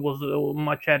was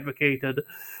much advocated.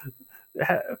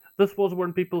 This was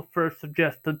when people first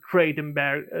suggested trade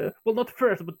embargo. Well, not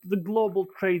first, but the global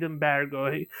trade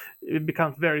embargo. It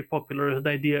becomes very popular as an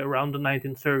idea around the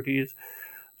 1930s.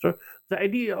 So the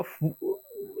idea of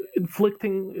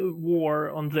inflicting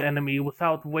war on the enemy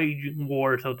without waging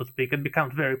war, so to speak, it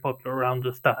becomes very popular around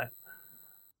this time.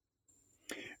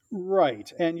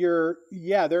 Right. And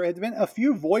there had been a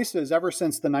few voices ever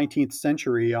since the 19th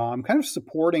century, kind of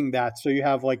supporting that. So you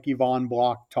have like Yvonne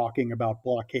Block talking about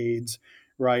blockades,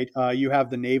 right? You have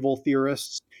the naval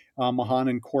theorists, Mahan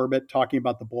and Corbett, talking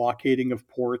about the blockading of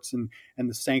ports and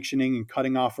the sanctioning and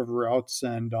cutting off of routes.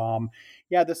 And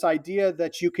this idea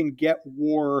that you can get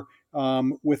war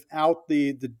without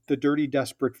the dirty,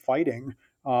 desperate fighting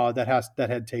that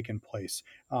had taken place.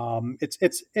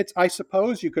 It's I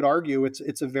suppose you could argue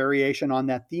it's a variation on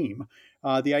that theme,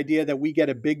 the idea that we get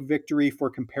a big victory for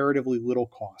comparatively little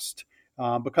cost.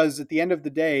 Because at the end of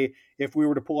the day, if we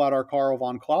were to pull out our Karl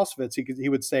von Clausewitz, he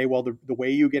would say, well, the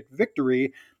way you get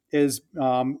victory is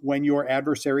when your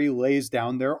adversary lays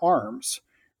down their arms,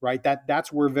 right?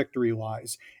 That's where victory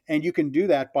lies. And you can do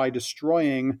that by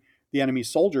destroying the enemy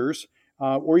soldiers,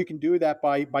 or you can do that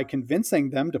by convincing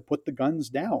them to put the guns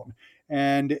down.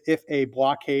 And if a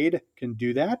blockade can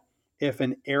do that, if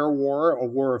an air war, a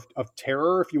war of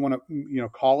terror, if you want to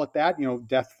call it that,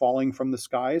 death falling from the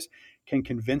skies, can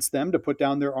convince them to put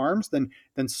down their arms, then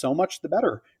so much the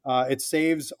better. It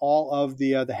saves all of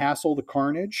the hassle, the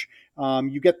carnage.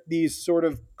 You get these sort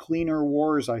of cleaner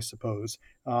wars, I suppose,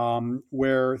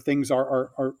 where things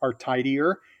are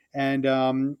tidier and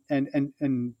don't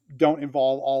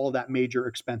involve all of that major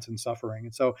expense and suffering.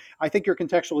 And so I think your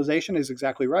contextualization is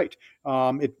exactly right.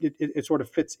 It sort of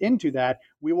fits into that.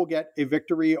 We will get a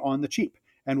victory on the cheap,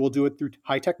 and we'll do it through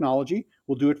high technology.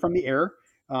 We'll do it from the air.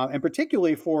 And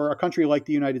particularly for a country like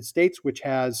the United States, which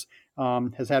has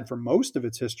had for most of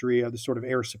its history the sort of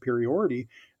air superiority,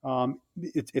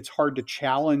 it's hard to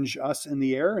challenge us in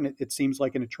the air, and it seems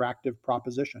like an attractive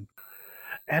proposition.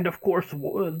 And of course,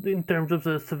 in terms of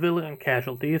the civilian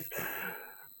casualties,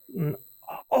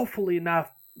 awfully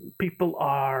enough, people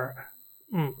are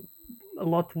a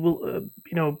lot will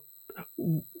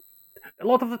a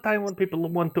lot of the time when people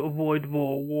want to avoid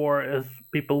war is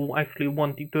people actually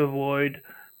wanting to avoid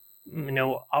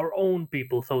our own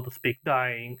people, so to speak,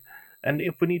 dying. And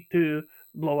if we need to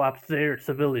blow up their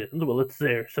civilians, well, it's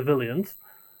their civilians.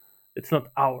 It's not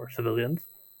our civilians.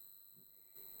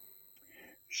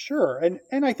 Sure,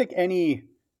 and I think any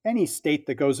state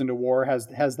that goes into war has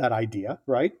that idea,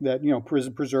 right? That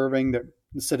preserving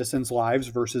the citizens' lives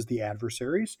versus the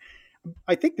adversaries.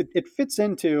 I think that it fits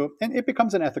into, and it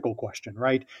becomes an ethical question,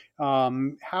 right?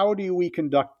 How do we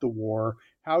conduct the war?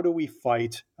 How do we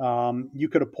fight? You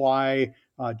could apply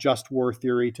just war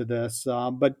theory to this,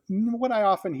 but what I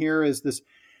often hear is this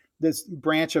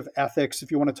branch of ethics,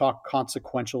 if you want to talk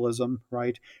consequentialism,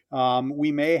 right?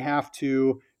 We may have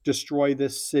to destroy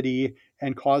this city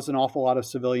and cause an awful lot of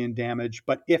civilian damage,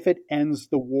 but if it ends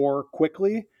the war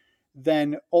quickly,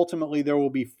 then ultimately there will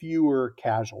be fewer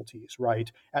casualties,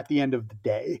 right, at the end of the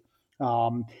day.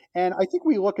 And I think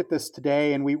we look at this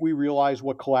today and we realize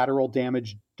what collateral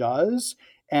damage does.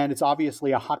 And it's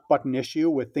obviously a hot button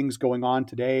issue with things going on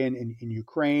today in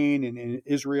Ukraine and in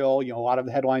Israel. A lot of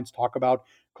the headlines talk about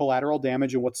collateral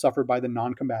damage and what's suffered by the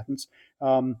non-combatants.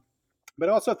 But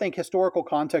I also think historical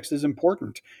context is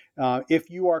important. If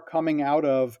you are coming out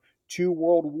of two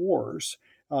world wars,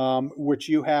 which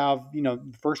you have, the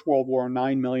First World War,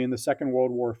 9 million, the Second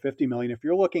World War, 50 million, if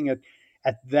you're looking at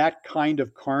that kind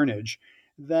of carnage,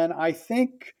 then I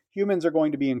think humans are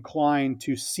going to be inclined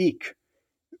to seek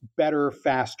better,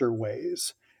 faster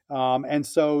ways. And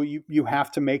so you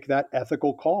have to make that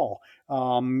ethical call.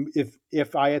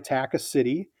 If I attack a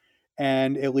city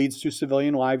and it leads to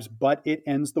civilian lives, but it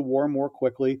ends the war more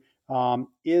quickly,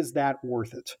 is that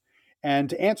worth it?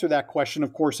 And to answer that question,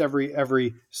 of course,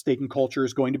 every state and culture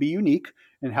is going to be unique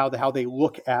in how they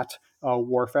look at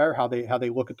warfare, how they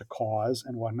look at the cause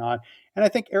and whatnot. And I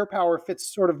think air power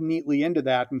fits sort of neatly into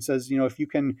that and says, if you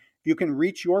can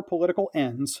reach your political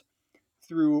ends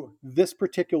through this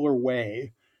particular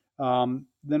way,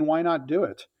 then why not do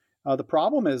it? The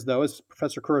problem is, though, as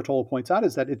Professor Curatola points out,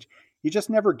 is that you just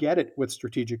never get it with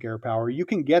strategic air power. You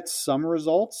can get some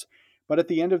results, but at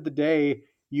the end of the day,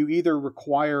 you either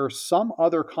require some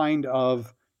other kind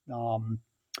of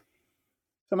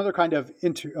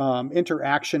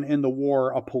interaction in the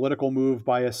war, a political move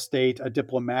by a state, a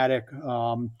diplomatic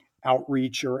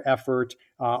outreach or effort,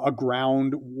 a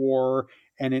ground war,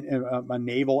 and a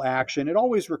naval action. It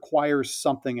always requires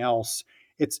something else.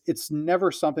 It's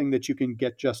never something that you can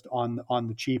get just on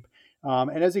the cheap.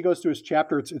 And as he goes through his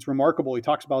chapter, it's remarkable. He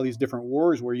talks about these different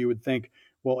wars where you would think,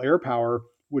 well, air power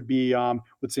would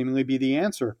seemingly be the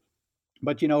answer.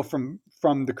 But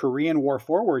from the Korean War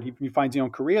forward, he finds in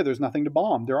Korea there's nothing to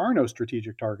bomb. There are no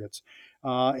strategic targets.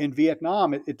 In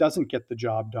Vietnam, it doesn't get the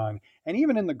job done. And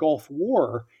even in the Gulf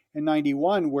War in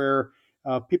 '91, where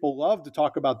people love to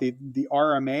talk about the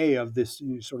RMA of this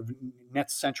sort of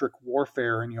net-centric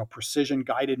warfare and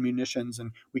precision-guided munitions,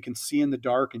 and we can see in the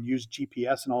dark and use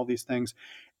GPS and all these things.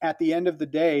 At the end of the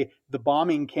day, the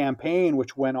bombing campaign,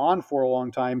 which went on for a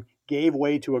long time, gave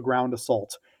way to a ground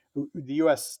assault. The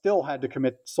U.S. still had to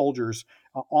commit soldiers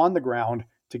on the ground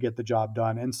to get the job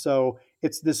done. And so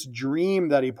it's this dream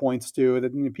that he points to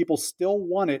that people still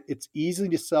want it. It's easy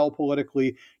to sell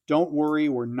politically. Don't worry,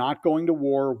 we're not going to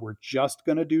war. We're just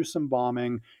going to do some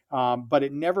bombing. But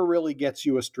it never really gets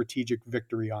you a strategic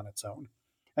victory on its own.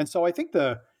 And so I think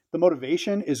the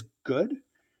motivation is good.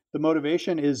 The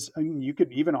motivation is, you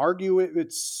could even argue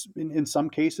it's in some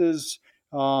cases,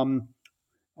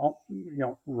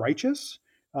 righteous.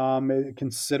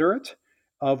 Considerate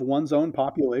of one's own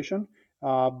population.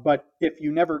 But if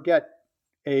you never get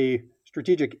a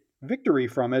strategic victory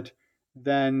from it,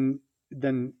 then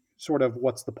sort of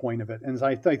what's the point of it? And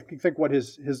I think what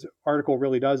his article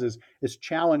really does is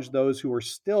challenge those who are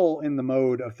still in the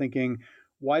mode of thinking,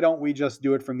 why don't we just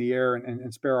do it from the air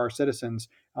and spare our citizens?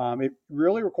 It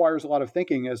really requires a lot of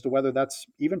thinking as to whether that's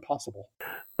even possible.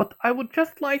 But I would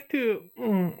just like to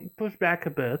push back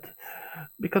a bit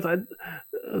because I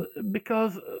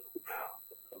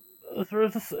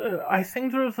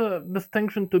think there's a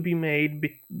distinction to be made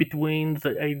between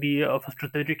the idea of a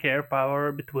strategic air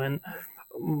power, between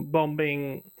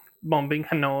bombing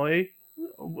Hanoi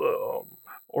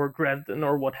or Dresden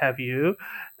or what have you,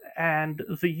 and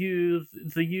the use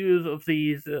of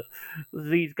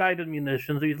these guided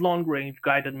munitions, these long range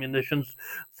guided munitions,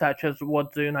 such as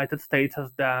what the United States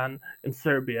has done in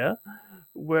Serbia,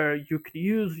 where you can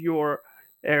use your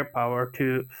air power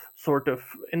to sort of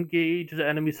engage the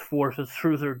enemy's forces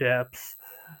through their depths.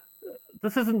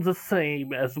 This isn't the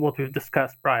same as what we've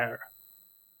discussed prior.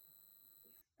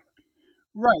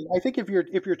 Right. I think if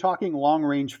you're talking long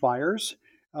range fires,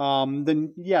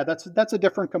 then yeah, that's a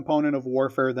different component of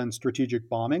warfare than strategic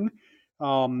bombing.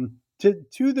 To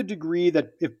the degree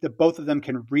that if both of them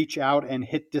can reach out and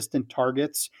hit distant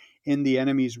targets in the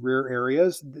enemy's rear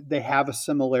areas, they have a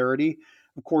similarity.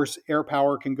 Of course, air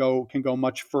power can go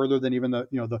much further than even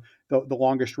the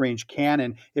longest range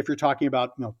cannon. If you're talking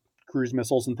about cruise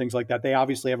missiles and things like that, they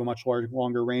obviously have a much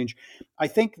longer range. I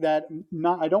think that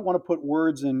I don't want to put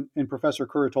words in Professor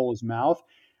Curatola's mouth.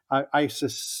 I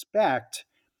suspect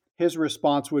his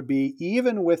response would be,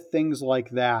 even with things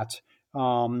like that,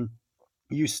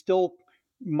 you still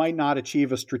might not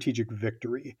achieve a strategic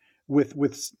victory with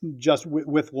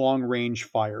long range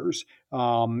fires,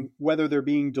 whether they're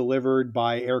being delivered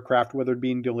by aircraft, whether they're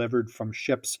being delivered from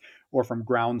ships or from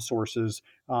ground sources.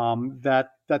 That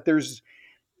there's,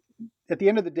 at the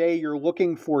end of the day, you're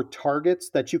looking for targets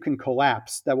that you can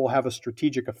collapse that will have a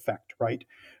strategic effect, right?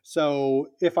 So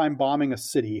if I'm bombing a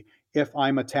city, if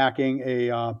I'm attacking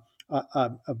a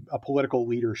political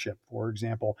leadership, for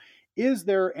example, is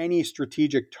there any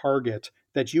strategic target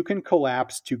that you can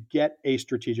collapse to get a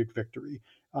strategic victory?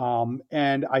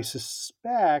 And I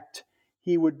suspect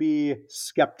he would be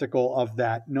skeptical of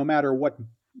that, no matter what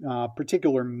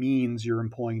particular means you're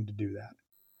employing to do that.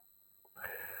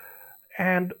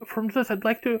 And from this,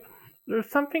 there's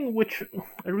something which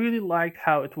I really like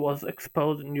how it was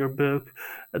exposed in your book.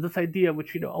 This idea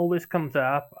which always comes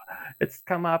up. It's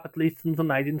come up at least in the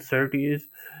 1930s.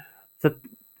 That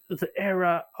the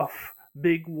era of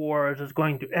big wars is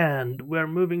going to end. We're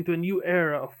moving to a new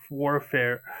era of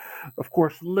warfare. Of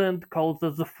course, Lind calls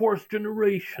this the fourth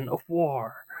generation of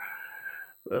war.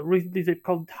 Recently, they've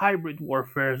called it hybrid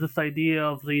warfare. This idea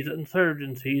of these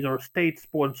insurgencies or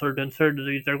state-sponsored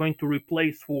insurgencies are going to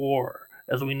replace war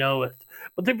as we know it.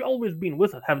 But they've always been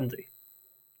with it, haven't they?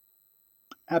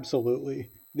 Absolutely.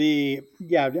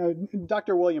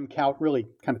 Dr. William Kaut really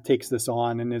kind of takes this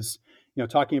on and is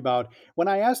talking about, when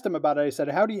I asked him about it, I said,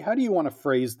 how do you want to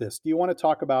phrase this? Do you want to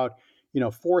talk about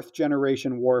fourth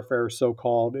generation warfare,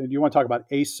 so-called. And you want to talk about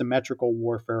asymmetrical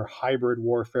warfare, hybrid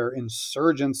warfare,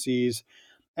 insurgencies.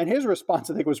 And his response,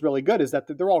 I think, was really good, is that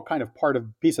they're all kind of part of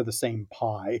a piece of the same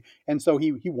pie. And so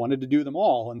he wanted to do them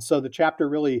all. And so the chapter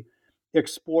really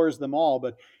explores them all.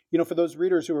 But, for those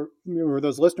readers or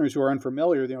those listeners who are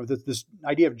unfamiliar, this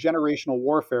idea of generational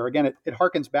warfare, again, it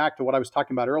harkens back to what I was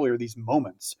talking about earlier, these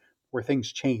moments where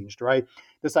things changed, right?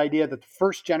 This idea that the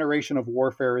first generation of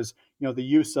warfare is, the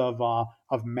use of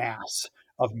mass,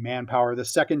 of manpower. The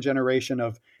second generation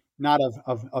of not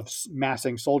of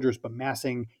massing soldiers, but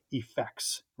massing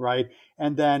effects, right?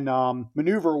 And then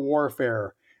maneuver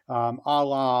warfare, a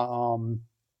la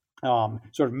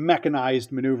sort of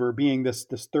mechanized maneuver being this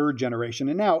third generation,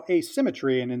 and now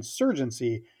asymmetry and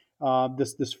insurgency,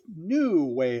 this new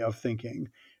way of thinking,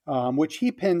 which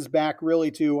he pins back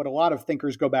really to what a lot of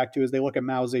thinkers go back to as they look at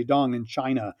Mao Zedong in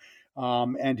China.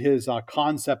 And his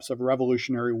concepts of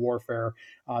revolutionary warfare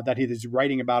that he is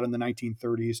writing about in the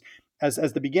 1930s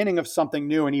as the beginning of something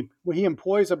new. And he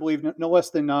employs, I believe, no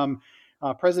less than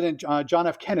President John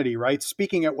F. Kennedy, right,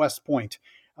 speaking at West Point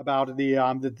about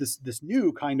this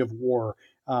new kind of war.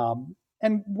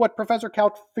 And what Professor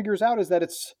Kaut figures out is that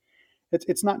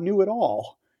it's not new at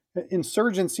all.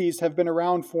 Insurgencies have been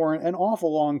around for an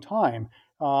awful long time.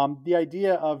 The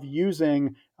idea of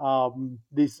using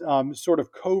these sort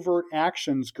of covert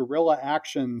actions, guerrilla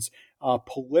actions,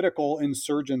 political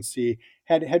insurgency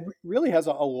really has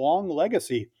a long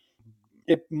legacy.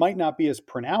 It might not be as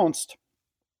pronounced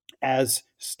as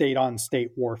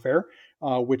state-on-state warfare,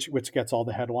 which gets all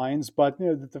the headlines, but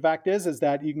the fact is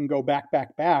that you can go back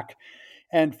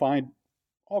and find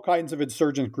all kinds of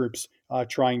insurgent groups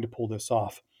trying to pull this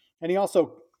off. And he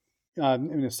also,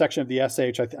 in a section of the essay,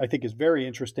 which I think is very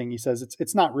interesting, he says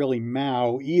it's not really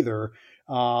Mao either,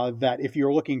 that if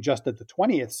you're looking just at the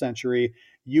 20th century,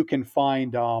 you can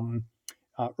find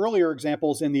earlier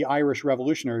examples in the Irish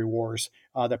Revolutionary Wars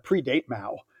that predate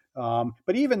Mao.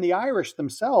 But even the Irish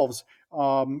themselves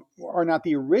are not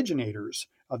the originators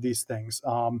of these things,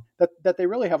 that they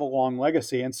really have a long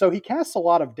legacy. And so he casts a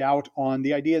lot of doubt on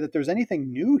the idea that there's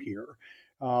anything new here.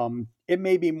 It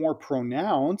may be more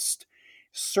pronounced.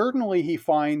 Certainly, he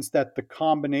finds that the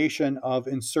combination of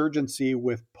insurgency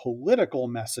with political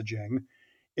messaging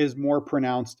is more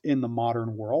pronounced in the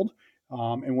modern world.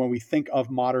 And when we think of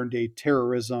modern day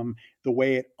terrorism, the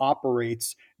way it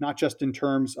operates, not just in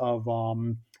terms of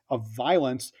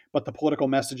violence, but the political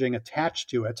messaging attached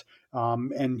to it.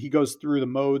 And he goes through the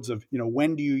modes of,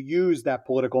 when do you use that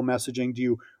political messaging? Do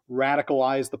you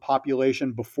radicalize the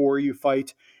population before you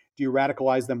fight? Do you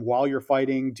radicalize them while you're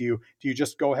fighting? Do you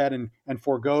just go ahead and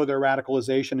forego their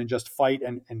radicalization and just fight?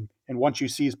 And once you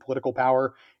seize political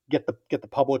power, get the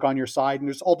public on your side. And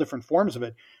there's all different forms of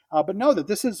it. But know that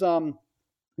this is a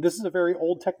very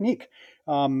old technique.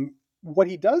 What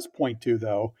he does point to,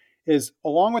 though, is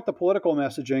along with the political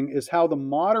messaging is how the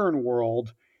modern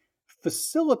world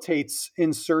facilitates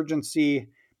insurgency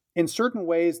in certain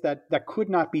ways that could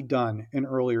not be done in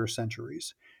earlier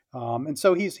centuries. And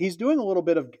so he's doing a little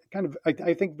bit of kind of,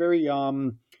 I think, very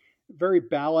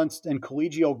balanced and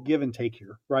collegial give and take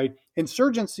here, right?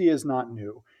 Insurgency is not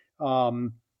new,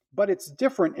 but it's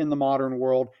different in the modern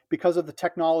world because of the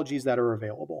technologies that are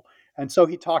available. And so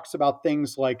he talks about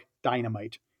things like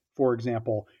dynamite, for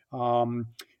example,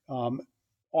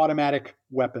 automatic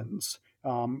weapons,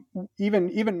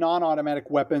 even non-automatic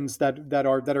weapons that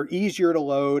are easier to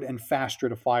load and faster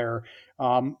to fire.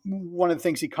 One of the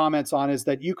things he comments on is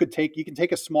that you can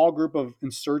take a small group of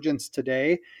insurgents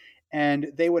today,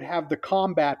 and they would have the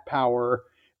combat power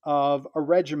of a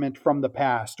regiment from the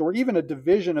past, or even a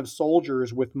division of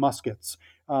soldiers with muskets.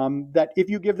 That if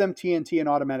you give them TNT and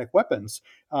automatic weapons,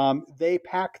 they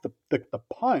pack the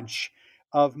punch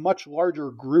of much larger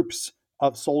groups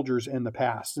of soldiers in the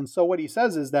past. And so what he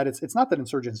says is that it's not that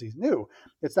insurgency is new.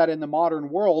 It's that in the modern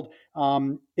world,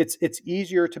 it's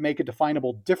easier to make a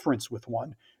definable difference with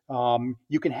one.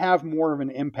 You can have more of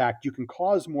an impact. You can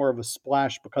cause more of a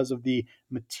splash because of the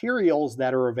materials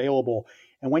that are available.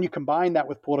 And when you combine that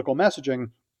with political messaging,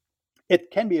 it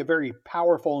can be a very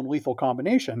powerful and lethal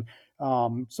combination.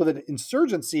 So that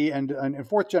insurgency and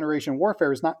fourth generation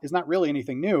warfare is not really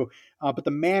anything new, but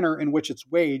the manner in which it's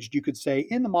waged, you could say,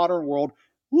 in the modern world,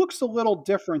 looks a little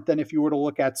different than if you were to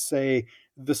look at, say,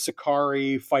 the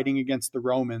Sicarii fighting against the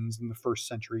Romans in the first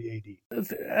century AD.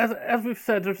 As we've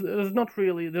said, there's not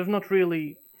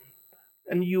really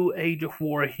a new age of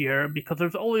war here, because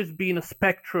there's always been a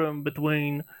spectrum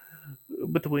between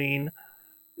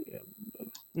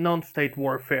non-state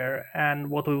warfare and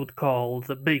what we would call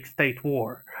the big state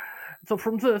war. So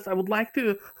from this, I would like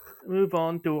to move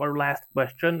on to our last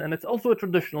question, and it's also a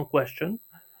traditional question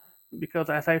because,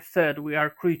 as I've said, we are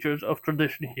creatures of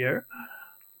tradition here.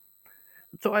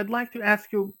 So I'd like to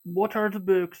ask you, what are the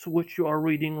books which you are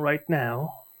reading right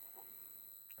now?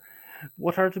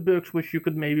 What are the books which you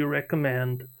could maybe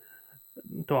recommend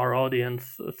to our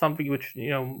audience? Something which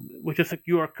which is at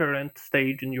your current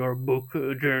stage in your book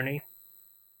journey.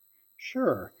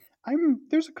 Sure.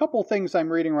 There's a couple things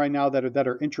I'm reading right now that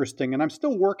are interesting, and I'm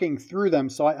still working through them.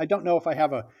 So I don't know if I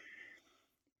have a.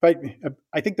 But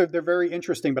I think they're very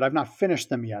interesting, but I've not finished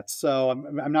them yet, so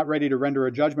I'm not ready to render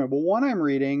a judgment. But one I'm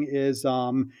reading is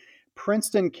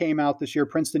Princeton came out this year,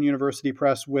 Princeton University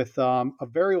Press, with a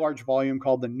very large volume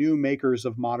called "The New Makers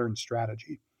of Modern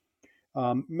Strategy."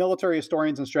 Military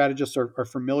historians and strategists are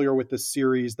familiar with this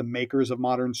series, The Makers of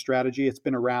Modern Strategy. It's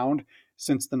been around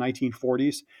since the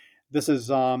 1940s. This is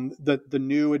the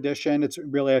new edition. It's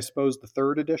really, I suppose, the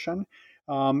third edition.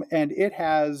 And it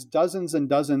has dozens and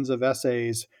dozens of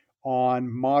essays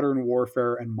on modern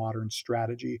warfare and modern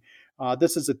strategy.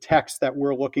 This is a text that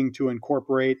we're looking to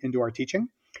incorporate into our teaching.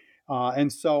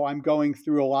 And so I'm going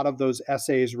through a lot of those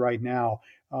essays right now,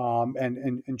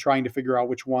 and trying to figure out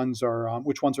which ones are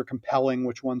compelling,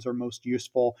 which ones are most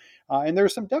useful. And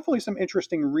there's definitely some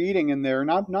interesting reading in there,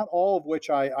 not all of which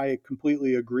I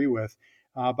completely agree with.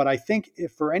 But I think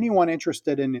if for anyone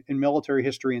interested in military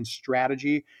history and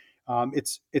strategy,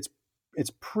 it's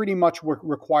pretty much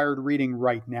required reading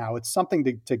right now. It's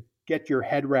something to get your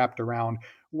head wrapped around,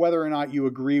 whether or not you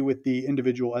agree with the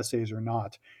individual essays or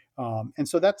not. And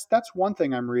so that's one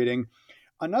thing I'm reading.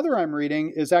 Another I'm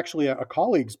reading is actually a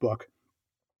colleague's book,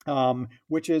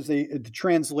 which is the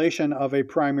translation of a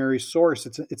primary source.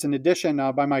 It's an edition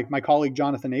by my colleague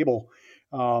Jonathan Abel,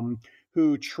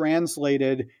 who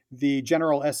translated the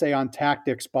General Essay on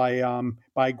Tactics by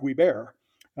Guibert,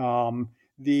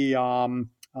 the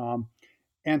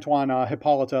Antoine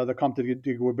Hippolyte, the Comte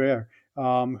de Guibert,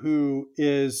 who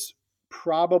is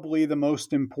probably the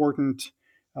most important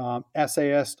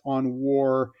essayist on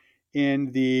war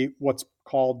in the what's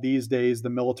called these days the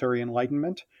military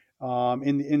Enlightenment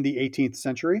in the 18th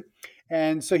century.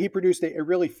 And so he produced a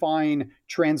really fine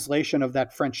translation of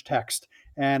that French text.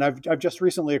 And I've just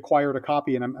recently acquired a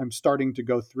copy, and I'm starting to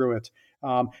go through it.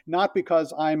 Not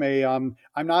because I'm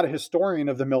not a historian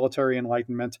of the military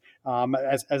Enlightenment.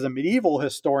 As a medieval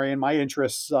historian, my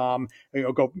interests go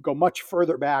much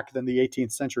further back than the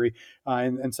 18th century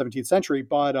and 17th century.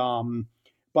 But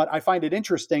I find it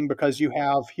interesting because you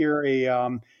have here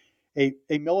a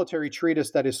military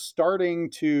treatise that is starting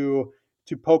to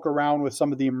poke around with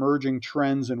some of the emerging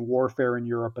trends in warfare in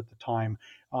Europe at the time.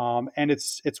 And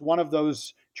it's one of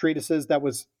those treatises that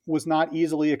was not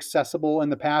easily accessible in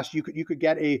the past. You could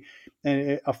get a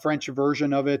French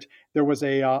version of it. There was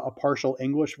a partial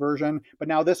English version, but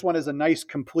now this one is a nice,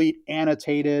 complete,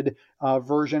 annotated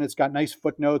version. It's got nice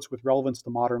footnotes with relevance to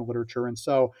modern literature, and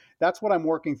so that's what I'm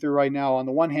working through right now. On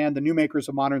the one hand, the New Makers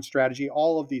of Modern Strategy,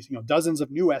 all of these, dozens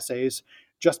of new essays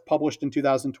just published in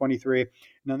 2023,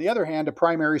 and on the other hand, a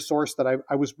primary source that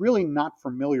I was really not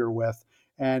familiar with.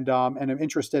 And I'm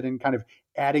interested in kind of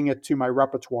adding it to my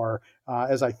repertoire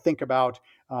as I think about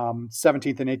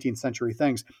 17th and 18th century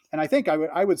things. And I think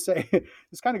I would say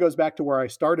this kind of goes back to where I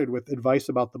started with advice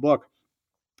about the book.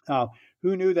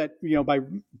 Who knew that by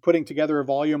putting together a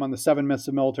volume on the 7 myths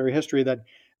of military history that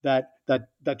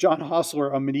John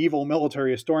Hosler, a medieval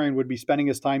military historian, would be spending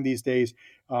his time these days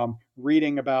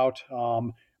reading about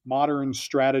modern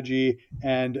strategy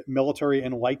and military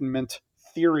Enlightenment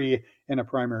theory in a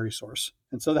primary source.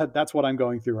 And so that's what I'm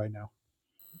going through right now.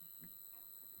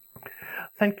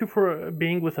 Thank you for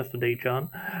being with us today, John.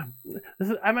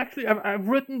 I've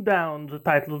written down the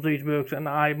titles of these books, and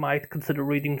I might consider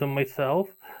reading them myself.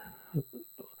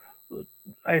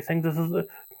 I think this is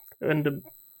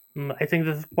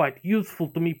quite useful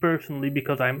to me personally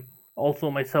because I'm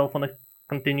also myself on a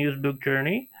continuous book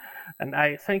journey. And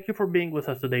I thank you for being with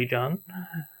us today, John.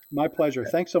 My pleasure.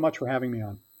 Thanks so much for having me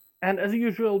on. And as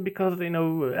usual, because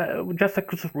just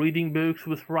like reading books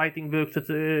with writing books,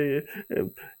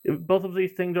 both of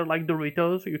these things are like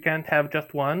Doritos. You can't have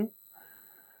just one.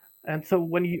 And so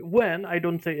when I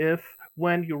don't say if,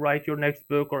 when you write your next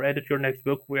book or edit your next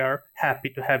book, we are happy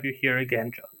to have you here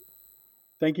again, John.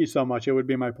 Thank you so much. It would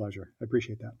be my pleasure. I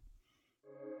appreciate that.